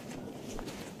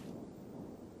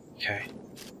 Okay.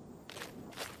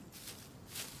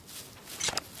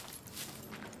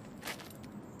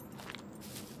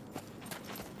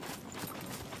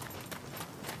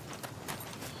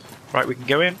 Right, we can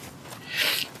go in.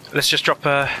 Let's just drop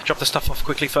the stuff off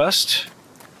quickly first.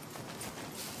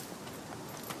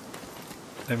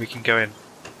 Then we can go in.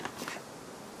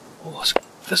 Oh,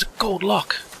 there's a gold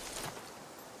lock.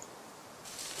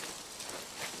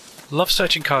 Love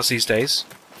searching cars these days.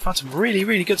 Found some really,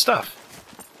 really good stuff.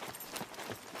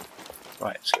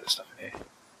 Right, let's get this stuff in here.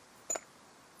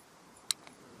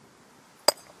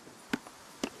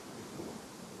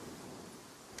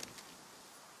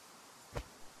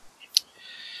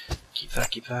 Keep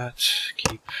that, keep that,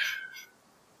 keep...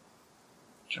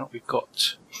 Do you know what we've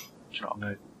got? Do you know what, I'm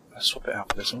going to swap it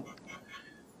out for this one.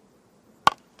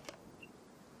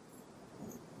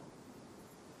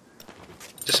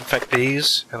 Disinfect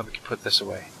these, and then we can put this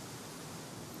away.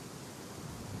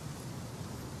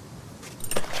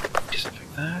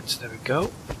 Disinfect that, there we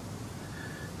go.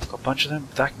 Got a bunch of them,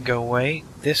 that can go away,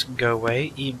 this can go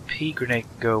away, EMP grenade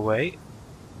can go away.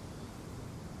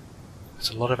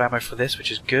 There's a lot of ammo for this,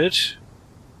 which is good.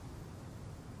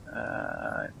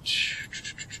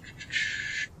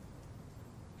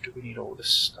 Do we need all this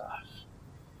stuff?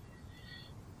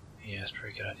 Yeah, that's a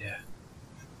pretty good idea.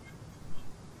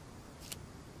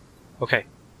 Okay,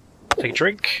 take a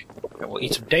drink, and we'll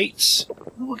eat some dates,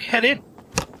 and we'll head in.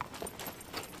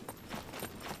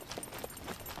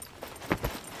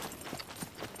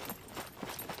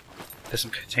 There's some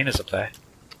containers up there.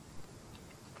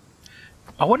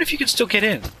 I wonder if you can still get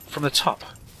in from the top.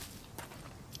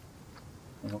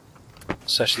 I'll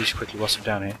search these quickly whilst I'm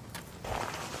down here.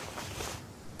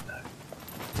 No.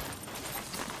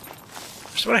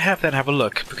 Just want to have then have a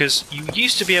look, because you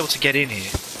used to be able to get in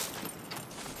here.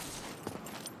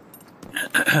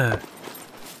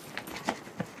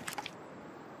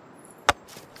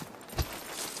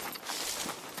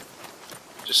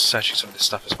 Just searching some of this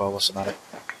stuff as well whilst I'm at it.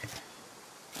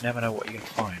 You never know what you can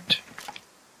find.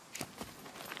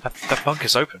 That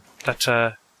bunker's open.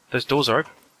 Those doors are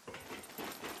open.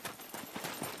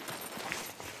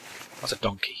 That's a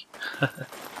donkey.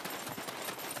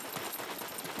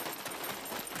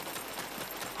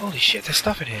 Holy shit, there's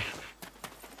stuff in here.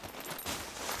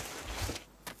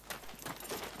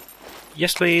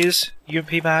 Yes, please.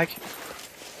 UMP bag.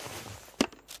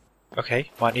 Okay,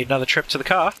 might need another trip to the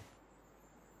car.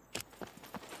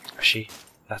 Actually,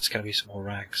 that's going to be some more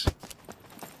rags.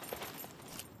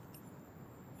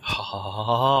 Ha ha ha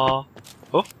ha.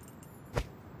 Oh.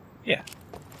 Yeah.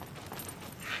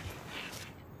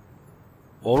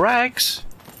 More rags.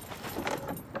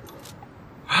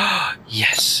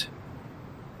 Yes.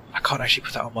 I can't actually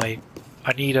put that on my...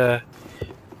 I need a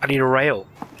rail.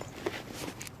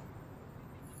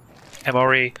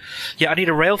 MRE. Yeah, I need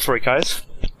a rail for it, guys.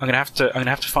 I'm gonna have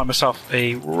to find myself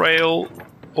a rail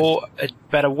or a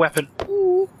better weapon.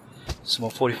 Ooh. Some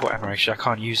more 44 ammo. Actually, I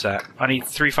can't use that. I need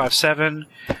 357.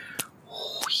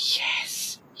 Oh,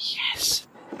 yes, yes.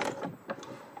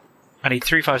 I need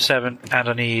 357, and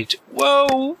I need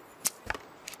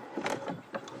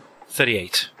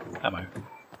 38 ammo.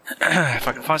 If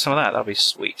I can find some of that, that'll be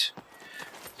sweet.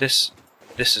 This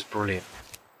is brilliant.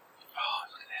 Oh,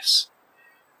 look at this.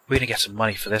 We're gonna get some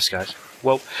money for this, guys.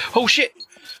 Whoa! Oh shit!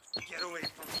 Get away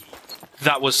from me.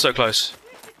 That was so close.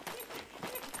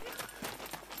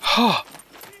 Oh.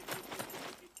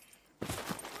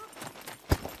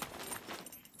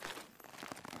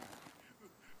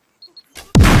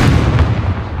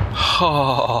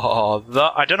 Oh,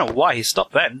 I don't know why he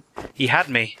stopped then. He had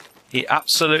me. He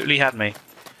absolutely had me.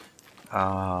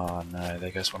 Oh no,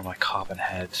 there goes one of my carbon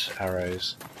head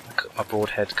arrows. My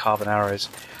broadhead carbon arrows.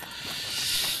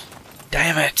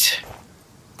 Damn it!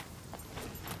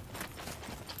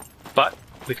 But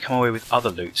we've come away with other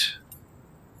loot.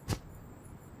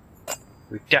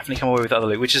 We've definitely come away with other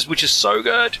loot, which is so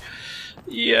good.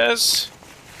 Yes.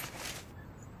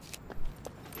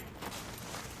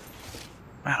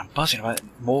 Man, I'm buzzing about it.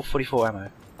 More 44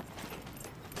 ammo.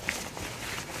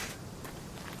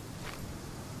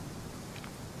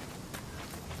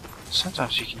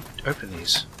 Sometimes you can open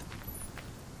these.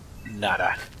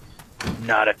 Nada.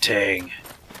 Not a ting. You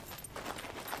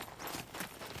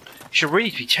should really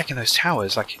be checking those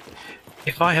towers. Like,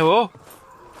 if I had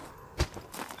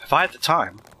the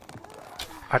time,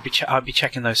 I'd be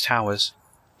checking those towers.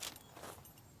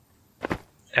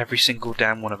 Every single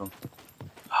damn one of them.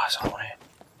 Ah, there's another one here.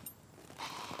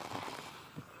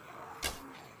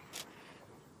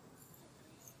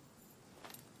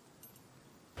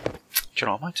 Do you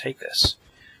know, I might take this.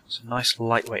 It's a nice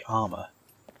lightweight armor.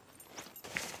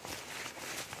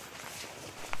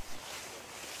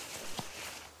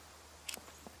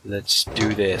 Let's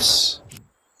do this.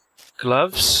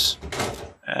 Gloves.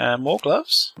 More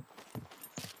gloves.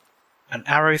 An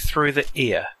arrow through the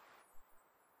ear.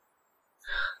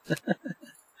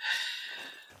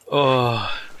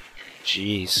 Oh,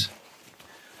 jeez.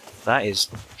 That is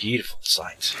a beautiful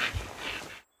sight.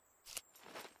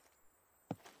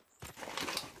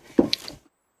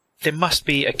 There must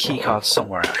be a keycard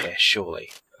somewhere out here,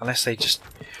 surely. Unless they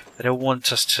don't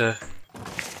want us to...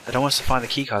 They don't want us to find the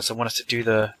keycards, they want us to do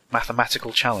the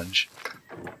mathematical challenge.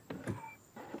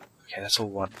 Okay, that's all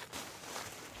one.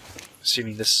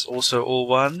 Assuming this is also all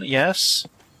one, yes?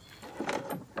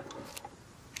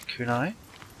 229.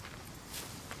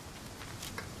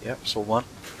 Yep, saw one.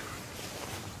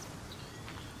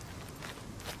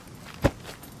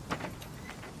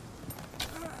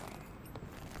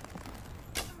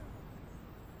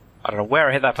 I don't know where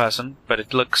I hit that person, but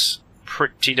it looks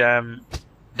pretty damn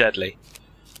deadly.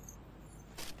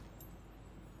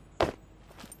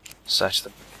 Search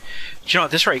them. Do you know,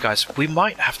 at this rate, guys, we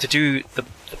might have to do the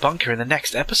bunker in the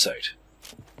next episode.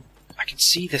 I can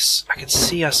see this. I can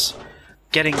see us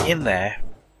getting in there,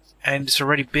 and it's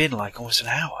already been like almost an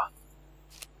hour.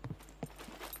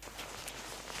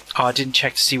 Oh, I didn't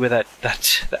check to see where the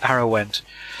arrow went.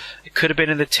 It could have been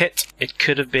in the tit. It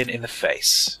could have been in the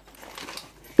face.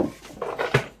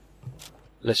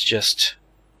 Let's just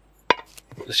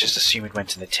assume it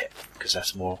went in the tit, because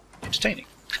that's more entertaining.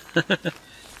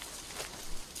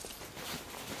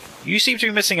 You seem to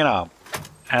be missing an arm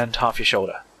and half your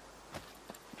shoulder.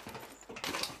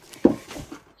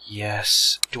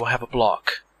 Yes. Do I have a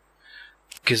block?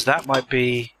 Because that might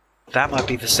be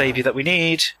the savior that we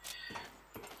need.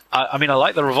 I mean, I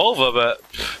like the revolver, but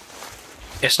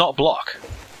it's not a block.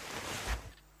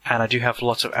 And I do have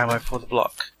lots of ammo for the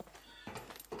block.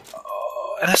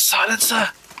 Oh, and a silencer!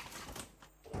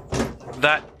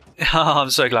 That... Oh,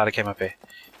 I'm so glad I came up here.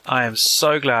 I am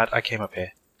so glad I came up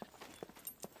here.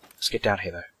 Let's get down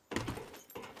here, though.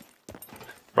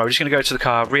 Right, we're just going to go to the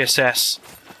car, reassess,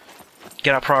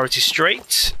 get our priorities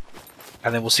straight,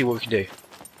 and then we'll see what we can do.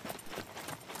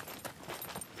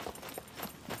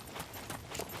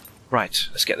 Right,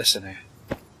 let's get this in here.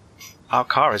 Our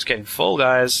car is getting full,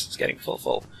 guys. It's getting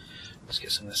full. Let's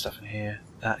get some of this stuff in here.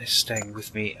 That is staying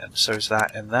with me, and so is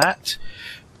that and that.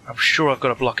 I'm sure I've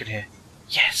got a block in here.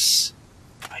 Yes!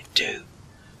 I do.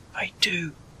 I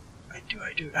do.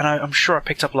 And I'm sure I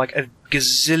picked up like a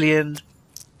gazillion...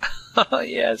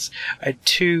 Yes! I had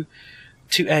two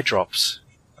airdrops.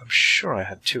 I'm sure I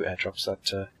had 2 airdrops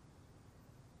that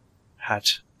had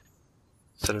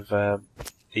sort of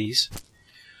these.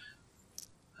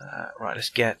 Right, let's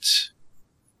get...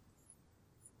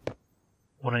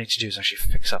 What I need to do is actually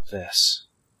fix up this.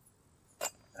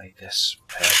 I need this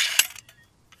repaired.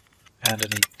 And I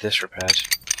need this repaired.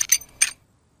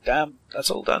 Damn,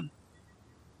 that's all done.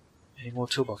 Any more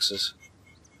toolboxes?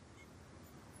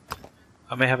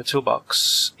 I may have a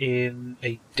toolbox in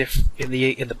a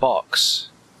in the box.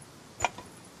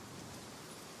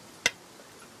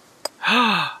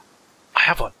 I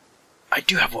have one. I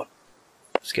do have one.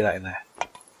 Let's get that in there.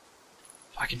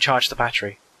 I can charge the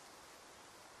battery.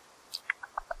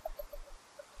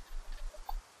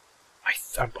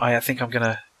 I think I'm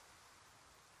gonna...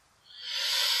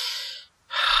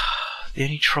 The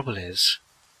only trouble is,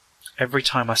 every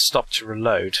time I stop to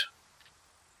reload,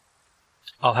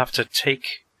 I'll have to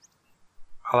take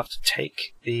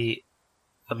the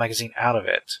magazine out of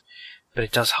it, but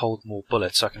it does hold more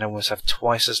bullets, so I can almost have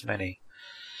twice as many.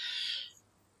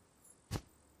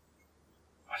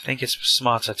 I think it's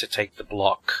smarter to take the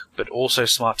block, but also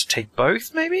smart to take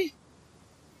both, maybe?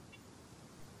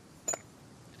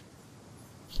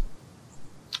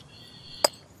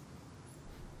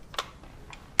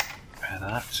 Repair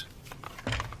that.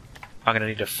 I'm going to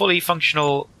need a fully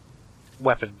functional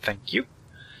weapon, thank you.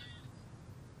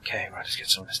 Okay, right, let's get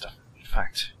some of this stuff. In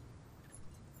fact,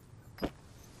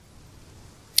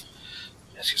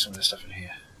 let's get some of this stuff in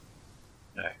here.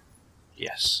 No.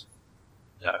 Yes.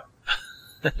 No.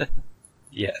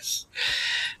 Yes.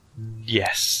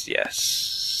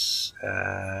 Yes.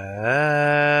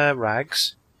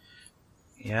 Rags.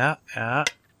 Yeah.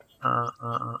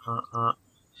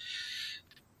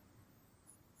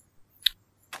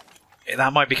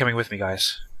 That might be coming with me,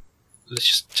 guys. Let's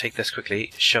just take this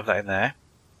quickly, shove that in there.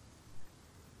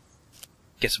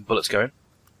 Get some bullets going.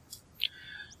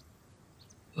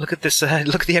 Look at this,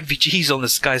 look at the NVGs on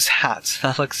this guy's hat.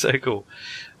 That looks so cool.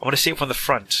 I want to see it from the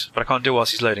front, but I can't do it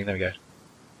whilst he's loading. There we go.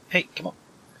 Hey, come on.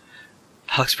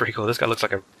 That looks pretty cool. This guy looks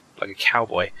like a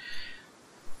cowboy.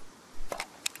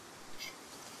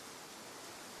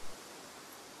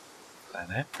 Down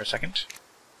there for a second.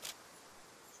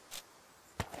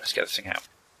 Let's get this thing out.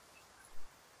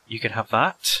 You can have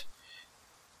that.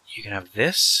 You can have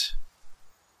this.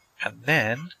 And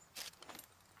then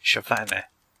shove that in there.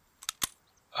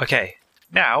 Okay,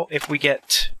 now if we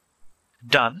get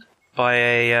done by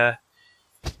a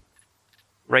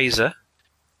razor,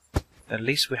 then at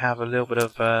least we have a little bit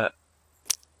of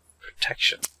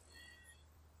protection.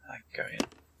 I go in.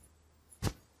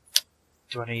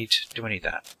 Do I need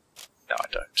that? No, I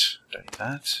don't. I don't need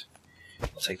that.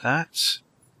 I'll take that.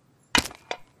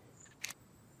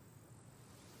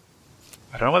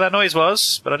 I don't know what that noise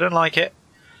was, but I don't like it.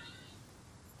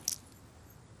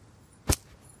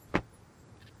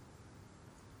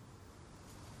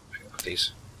 of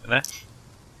these. In there.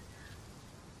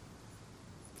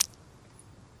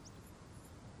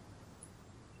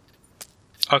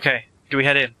 Okay, do we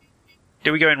head in?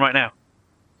 Do we go in right now?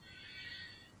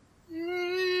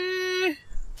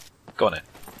 Go on in.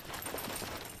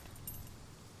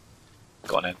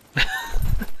 Go on in.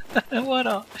 Why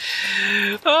not?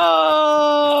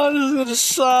 Oh, this is gonna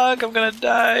suck. I'm gonna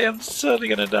die. I'm certainly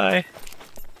gonna die.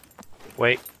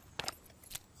 Wait.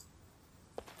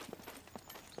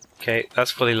 Okay,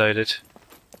 that's fully loaded.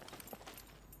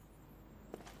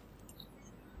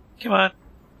 Come on.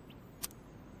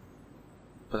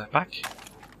 Put that back.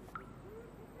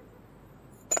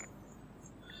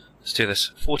 Let's do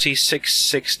this.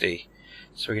 4660.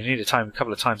 So we're going to need a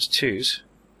couple of times twos.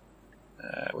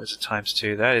 Where's a times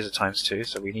two? That is a times two.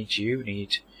 So we need you, we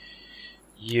need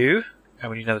you,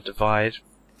 and we need another divide.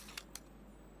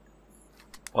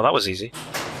 Well, that was easy.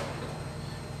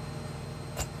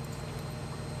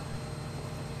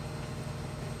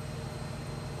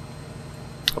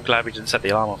 I'm glad we didn't set the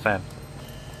alarm off then.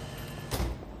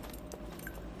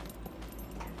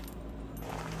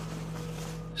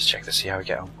 Let's check to see how we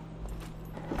get on.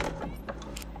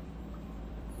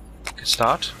 Good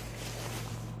start.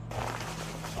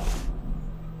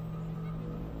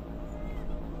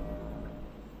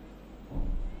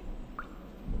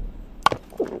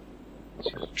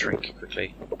 Let's drink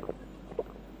quickly.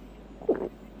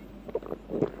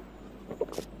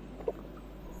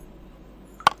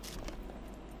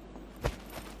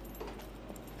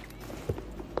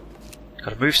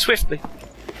 Gotta move swiftly.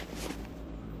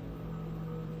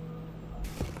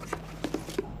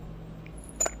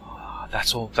 Oh,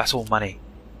 that's all money.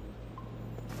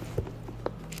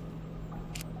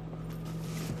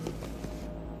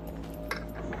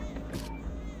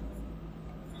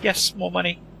 Yes, more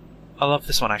money. I love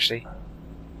this one actually.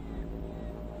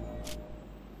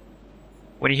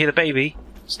 When you hear the baby,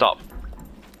 stop.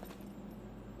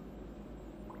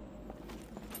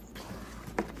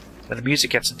 When the music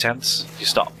gets intense, you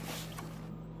stop.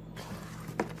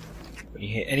 When you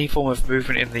hear any form of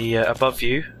movement in the above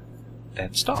you,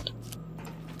 then stop.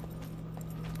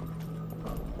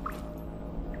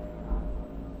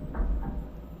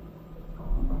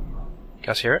 You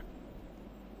guys hear it?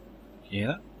 Can you hear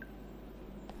that?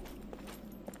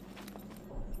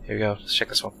 Here we go, let's check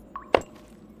this one.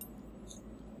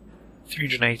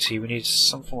 380, we need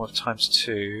some form of times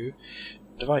 2,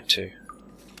 divide 2.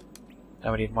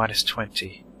 Now we need minus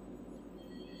 20.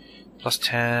 Plus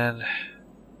 10,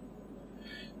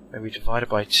 maybe divided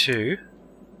by 2,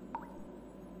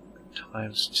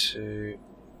 times 2,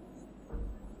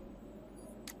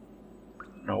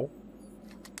 no.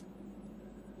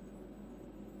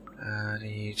 I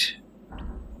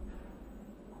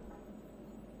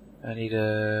need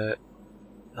a...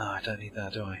 No, I don't need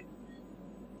that, do I?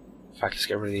 In fact, let's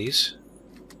get rid of these.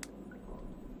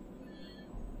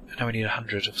 And now we need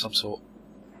 100 of some sort.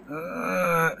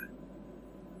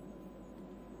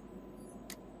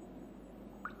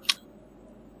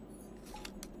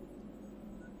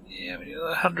 Yeah, we need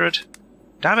 100.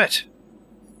 Damn it!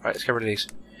 Right, let's get rid of these.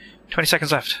 20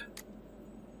 seconds left.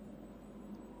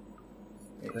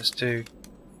 Okay, let's do...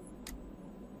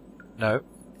 No.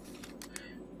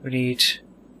 We need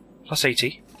plus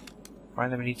 80. Right,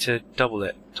 then we need to double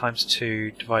it. Times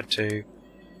 2, divide 2.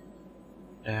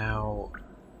 Now...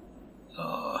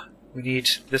 we need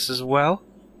this as well?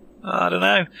 I don't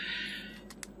know.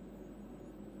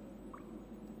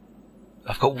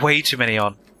 I've got way too many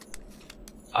on.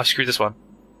 I've screwed this one.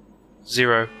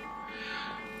 0.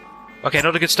 Okay,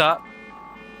 not a good start.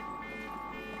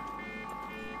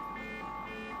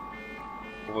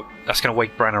 That's going to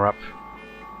wake Brenner up.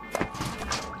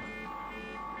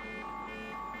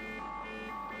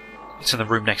 It's in the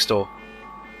room next door.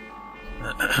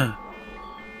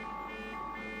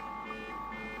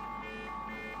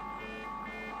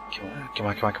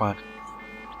 Come on.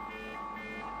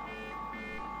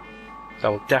 That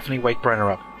will definitely wake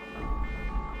Brenner up.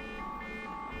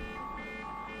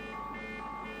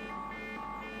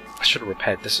 I should have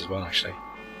repaired this as well, actually.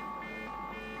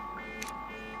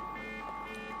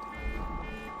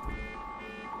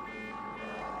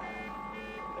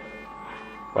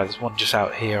 Right, there's one just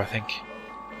out here, I think.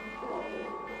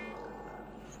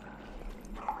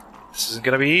 This isn't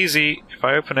going to be easy. If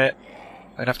I open it,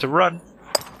 I'm going to have to run.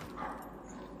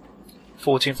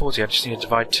 40 and 40, I just need to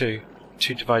divide 2.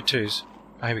 2 divide 2s.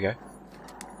 Oh, here we go.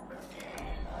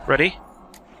 Ready?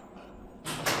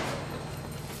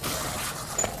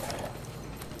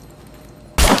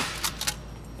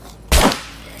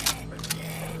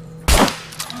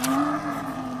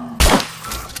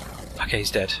 Okay,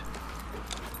 he's dead.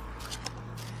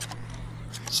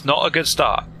 It's not a good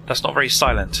start. That's not very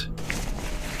silent.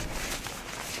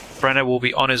 Brenner will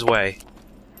be on his way.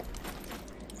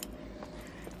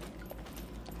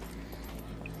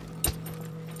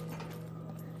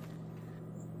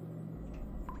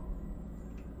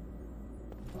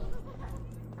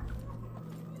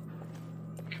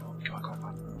 Come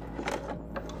on.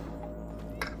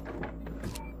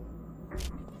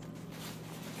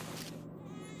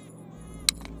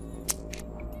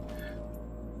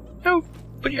 No,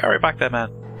 put your arrow back there,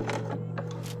 man.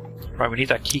 Right, we need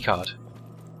that key card.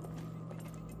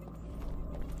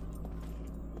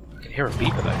 I can hear a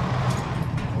beeper though.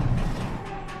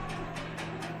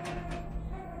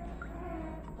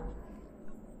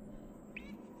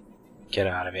 Get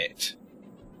out of it.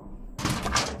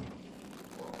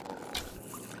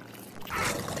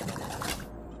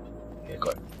 Yeah,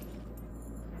 got it.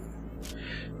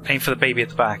 Aim for the baby at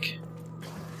the back.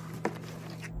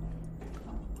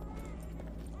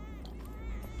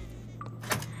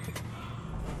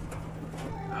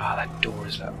 Ah, that door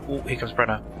is that. Oh, here comes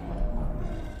Brenner.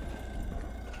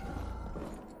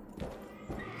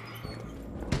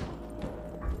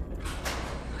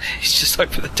 He's just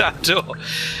opened the damn door.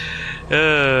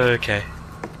 Okay.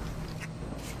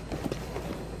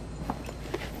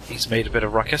 He's made a bit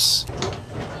of ruckus.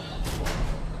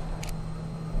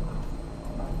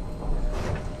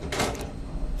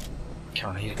 Come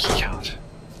on, I need a key card.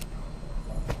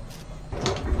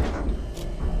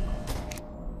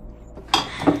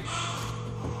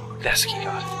 There's the key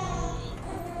card.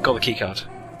 Got the key card.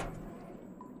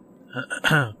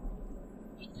 But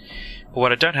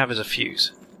what I don't have is a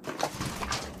fuse.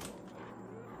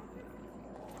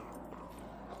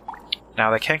 Now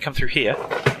they can come through here.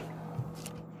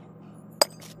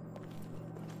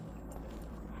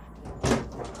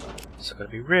 So I've got to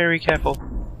be very careful.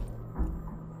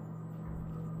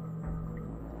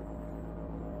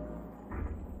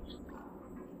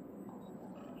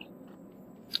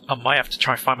 I might have to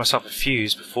try and find myself a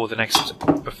fuse before the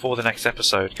next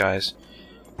episode, guys.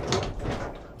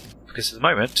 Because at the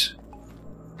moment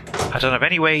I don't have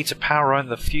any way to power on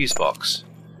the fuse box.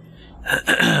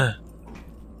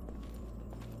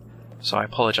 So I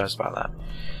apologise about that.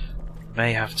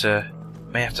 May have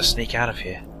to sneak out of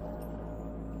here.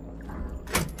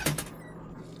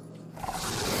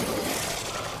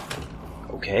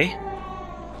 Okay.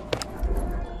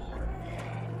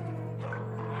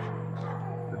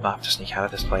 We might have to sneak out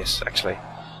of this place, actually.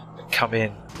 Come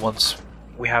in once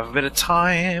we have a bit of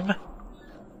time.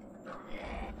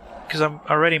 Because I'm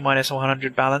already minus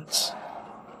 100 balance.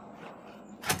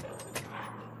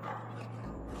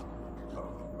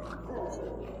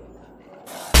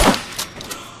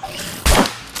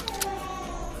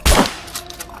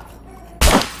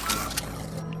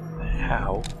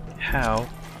 How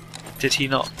did he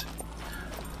not?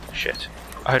 Shit.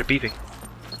 I heard a beeping.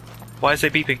 Why is they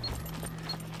beeping?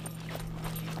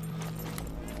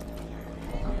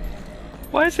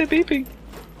 Why is they beeping?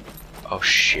 Oh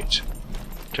shit.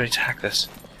 Do I need to hack this?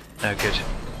 No, good.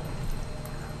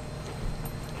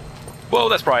 Whoa,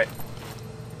 that's bright.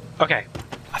 Okay.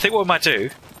 I think what we might do,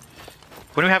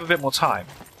 when we have a bit more time,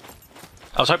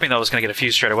 I was hoping that I was going to get a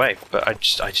fuse straight away, but I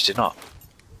just did not.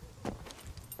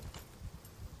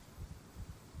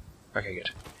 Okay, good.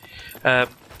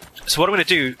 So what I'm going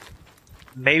to do,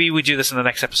 maybe we do this in the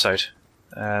next episode.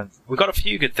 We've got a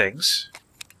few good things.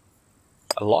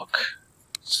 A lock,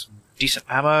 some decent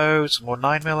ammo, some more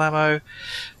 9mm ammo,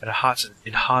 and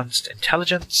enhanced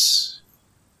intelligence,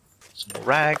 some more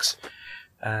rags.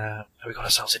 We got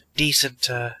ourselves a decent,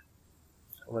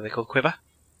 what are they called, quiver.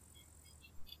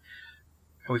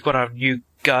 And we've got our new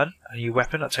gun, a new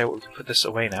weapon. I'll tell you what, we can put this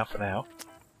away now for now.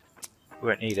 We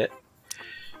won't need it.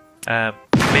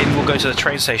 Maybe we'll go to the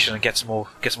train station and get some more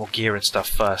gear and stuff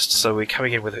first. So we're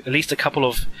coming in with at least a couple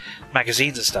of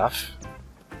magazines and stuff,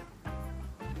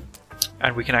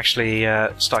 and we can actually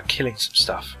start killing some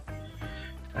stuff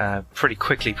pretty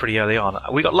quickly, pretty early on.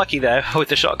 We got lucky there with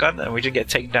the shotgun, and we didn't get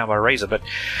taken down by a razor. But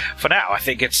for now, I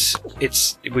think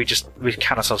we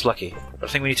count ourselves lucky. But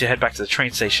I think we need to head back to the train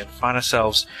station, find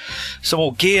ourselves some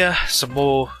more gear, some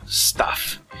more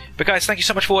stuff. But guys, thank you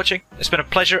so much for watching. It's been a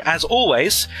pleasure as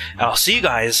always, and I'll see you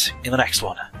guys in the next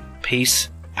one.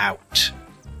 Peace out.